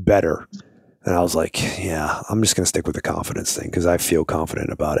better. And I was like, yeah, I'm just going to stick with the confidence thing because I feel confident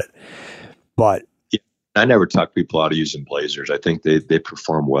about it. But I never talk people out of using Blazers. I think they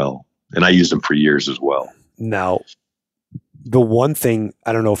perform well, and I used them for years as well. Now, the one thing,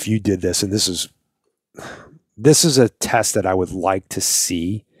 I don't know if you did this, and this is a test that I would like to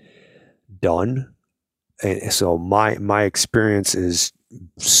see done. And so my experience is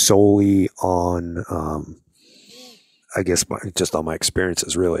solely on, I guess just on my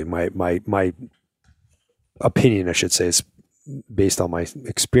experiences, really. My opinion, I should say, is based on my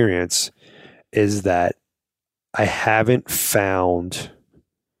experience, is that I haven't found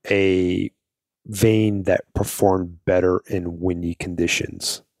a vane that performed better in windy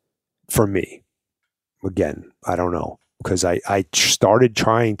conditions for me? Again, I don't know, because I started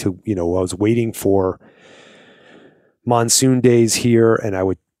trying to, I was waiting for monsoon days here, and I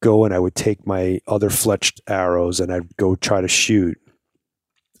would go and I would take my other fletched arrows and I'd go try to shoot.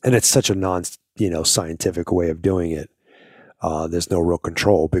 And it's such a scientific way of doing it. There's no real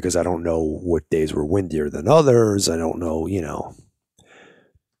control because I don't know what days were windier than others. I don't know,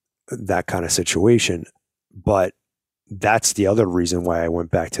 that kind of situation. But that's the other reason why I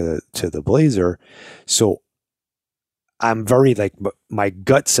went back to the Blazer. So I'm very my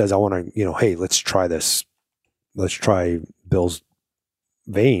gut says I want to, hey, let's try this. Let's try Bill's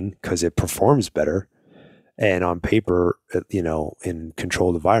vane because it performs better. And on paper, in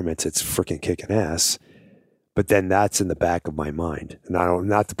controlled environments, it's freaking kicking ass. But then that's in the back of my mind, and I don't,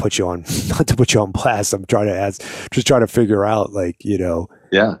 not to put you on blast. I'm trying to just trying to figure out,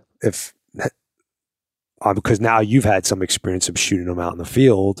 if because now you've had some experience of shooting them out in the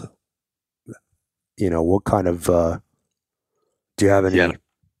field. What kind of do you have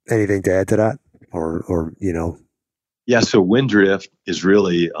anything to add to that, or Yeah. So wind drift is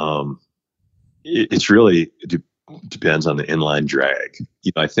really it depends on the inline drag.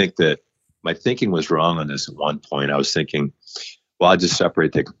 I think that my thinking was wrong on this at one point. I was thinking, well, I'll just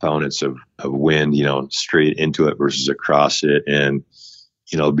separate the components of wind, straight into it versus across it. And,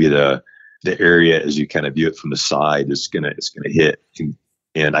 be the area as you kind of view it from the side, it's going to hit.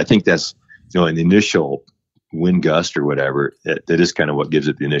 And I think that's, in the initial wind gust or whatever, that is kind of what gives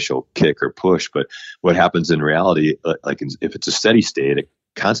it the initial kick or push. But what happens in reality, if it's a steady state, a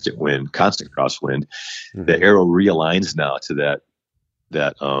constant wind, constant crosswind, mm-hmm. the arrow realigns now to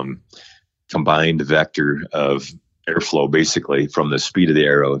that combined vector of airflow, basically from the speed of the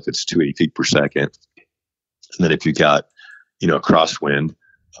arrow, if it's 280 feet per second. And then if you got, a crosswind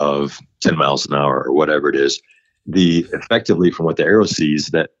of 10 miles an hour or whatever it is, effectively from what the arrow sees,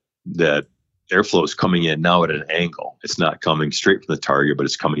 that airflow is coming in now at an angle. It's not coming straight from the target, but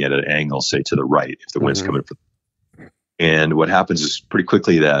it's coming at an angle, say to the right, if the wind's mm-hmm. coming from. And what happens is pretty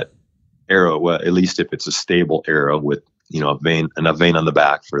quickly that arrow, well, at least if it's a stable arrow with, enough vein on the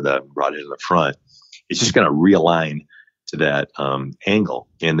back for the broadhead in the front, it's just going to realign to that angle.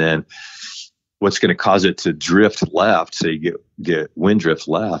 And then what's going to cause it to drift left, so you get wind drift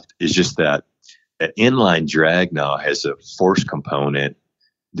left, is just that inline drag now has a force component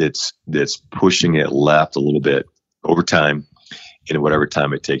that's pushing it left a little bit over time, in whatever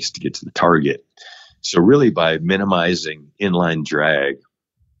time it takes to get to the target. So really, by minimizing inline drag,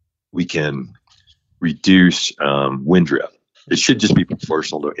 we can reduce wind drift. It should just be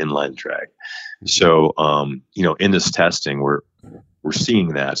proportional to inline drag. So, in this testing, we're seeing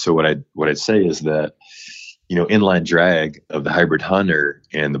that. So what I'd say is that, inline drag of the Hybrid Hunter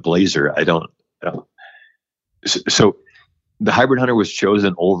and the Blazer, so the Hybrid Hunter was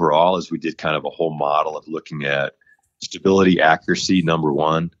chosen overall as we did kind of a whole model of looking at stability, accuracy, number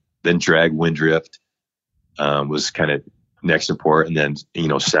one, then drag, wind drift was kind of next important, and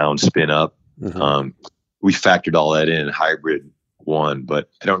then, sound, spin up. Mm-hmm. We factored all that in. Hybrid won, but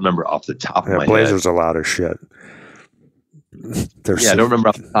I don't remember off the top of my Blazers head. Are loud as shit. I don't remember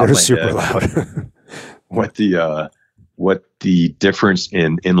off the top of my head. They're super loud. what the difference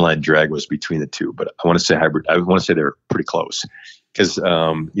in inline drag was between the two, but I want to say hybrid. I want to say they're pretty close because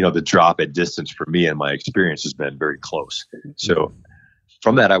the drop at distance for me and my experience has been very close. So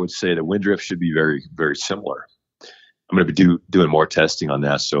from that, I would say the wind drift should be very, very similar. I'm going to be doing more testing on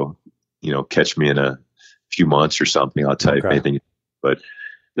that. So, catch me in a few months or something. I'll tell you anything. But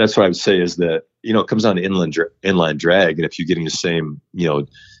that's what I would say is that, it comes down to inline drag. And if you're getting the same,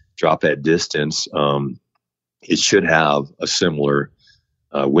 drop at distance, it should have a similar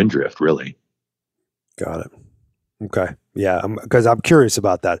wind drift, really. Got it. Okay. Yeah. Because I'm curious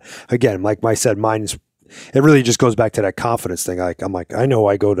about that. Again, like I said, it really just goes back to that confidence thing. I know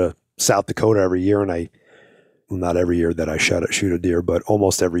I go to South Dakota every year, and not every year that I shoot a deer, but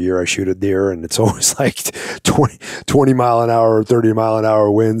almost every year I shoot a deer, and it's always like 20 mile an hour, 30 mile an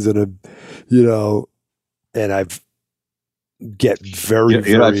hour winds, and and I've get very,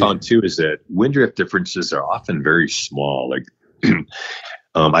 what I found too is that wind drift differences are often very small. Like,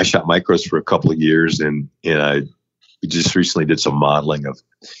 I shot micros for a couple of years, and we just recently did some modeling of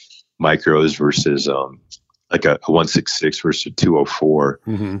micros versus, like a 166 versus a 204.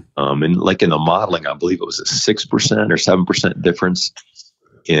 Mm-hmm. And like in the modeling, I believe it was a 6% or 7% difference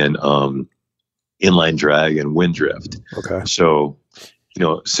in inline drag and wind drift. Okay. So,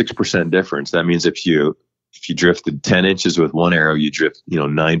 6% difference. That means if you drifted 10 inches with one arrow, you drift,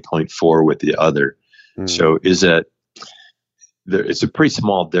 9.4 with the other. Mm-hmm. So is that, it's a pretty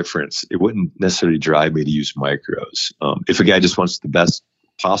small difference. It wouldn't necessarily drive me to use micros. If a guy just wants the best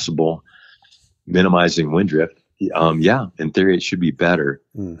possible minimizing wind drift, yeah, in theory it should be better.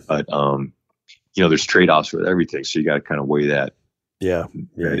 But there's trade-offs with everything, so you got to kind of weigh that.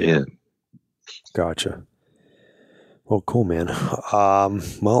 In. Gotcha. Well, cool, man.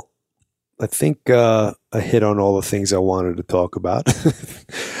 Well, I think I hit on all the things I wanted to talk about.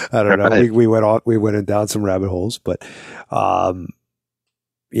 I don't know. Right. We went down some rabbit holes, but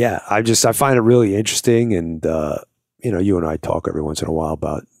yeah, I find it really interesting, and you and I talk every once in a while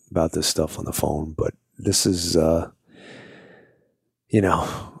about this stuff on the phone, but this is the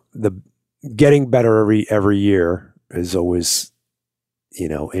getting better every year is always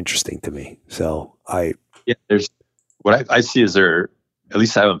interesting to me. So there's what I see is there, at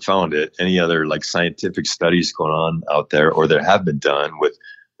least I haven't found it, any other like scientific studies going on out there, or that have been done with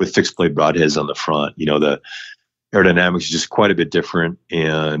fixed blade broadheads on the front. The aerodynamics is just quite a bit different,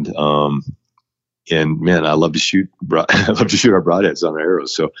 and man, I love to shoot our broadheads on our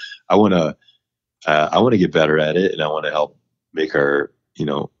arrows. So I want to get better at it, and I want to help make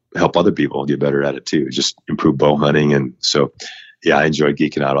help other people get better at it too. Just improve bow hunting, and so yeah, I enjoy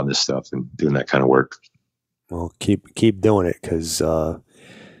geeking out on this stuff and doing that kind of work. Well, keep doing it, because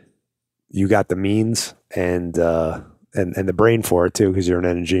you got the means and the brain for it too, because you're an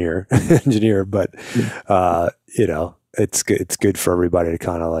engineer. But it's good for everybody to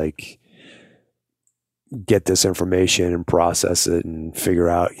kind of like get this information and process it and figure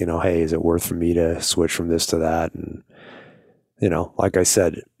out, hey, is it worth for me to switch from this to that? And like I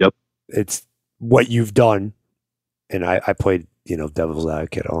said, yep, it's what you've done, and I played devil's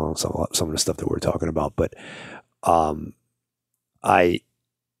advocate on some of the stuff that we're talking about, but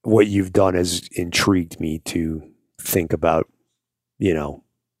what you've done has intrigued me to think about,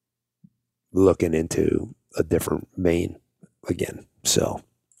 looking into a different main again. So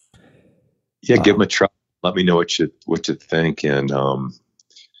yeah, give them a try. Let me know what you think, and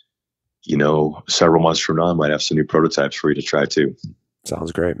several months from now, I might have some new prototypes for you to try too.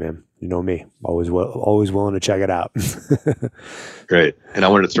 Sounds great, man. You know me, always willing to check it out. Great. And I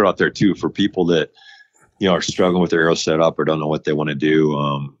wanted to throw out there too, for people that, are struggling with their arrow setup or don't know what they want to do.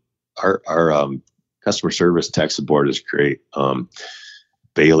 Our customer service tech support is great.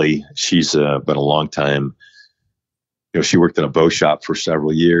 Bailey, she's been a long time. She worked in a bow shop for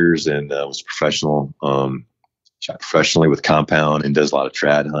several years and was professional, shot professionally with compound, and does a lot of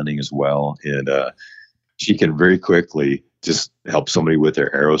trad hunting as well. And she can very quickly just help somebody with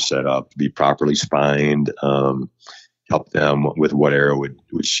their arrow setup, be properly spined, help them with what arrow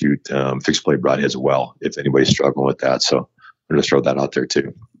would shoot fixed blade broadheads well, if anybody's struggling with that. So I'm going to throw that out there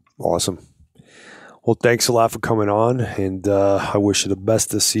too. Awesome. Well, thanks a lot for coming on, and I wish you the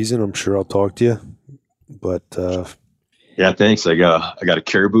best this season. I'm sure I'll talk to you. But yeah, thanks. I got a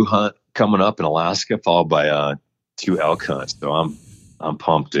caribou hunt coming up in Alaska, followed by 2 elk hunts. So I'm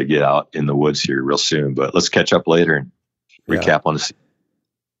pumped to get out in the woods here real soon. But let's catch up later and recap on the season.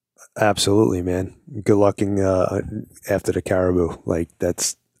 Absolutely, man. Good lucking after the caribou. Like,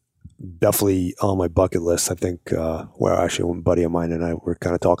 that's definitely on my bucket list. I think, actually, a buddy of mine and I were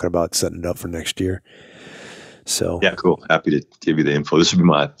kind of talking about setting it up for next year. So yeah, cool. Happy to give you the info. This will be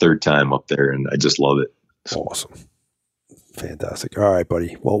my 3rd time up there, and I just love it. So. Awesome. Fantastic. All right,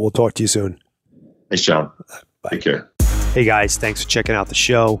 buddy. Well, we'll talk to you soon. Thanks, John. Bye. Take care. Hey, guys. Thanks for checking out the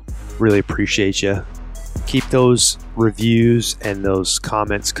show. Really appreciate you. Keep those reviews and those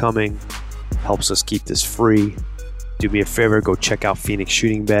comments coming. Helps us keep this free. Do me a favor, go check out Phoenix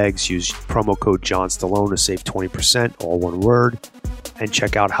Shooting Bags. Use promo code John Stallone to save 20%, all one word. And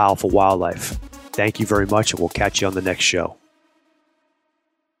check out Howl for Wildlife. Thank you very much, and we'll catch you on the next show.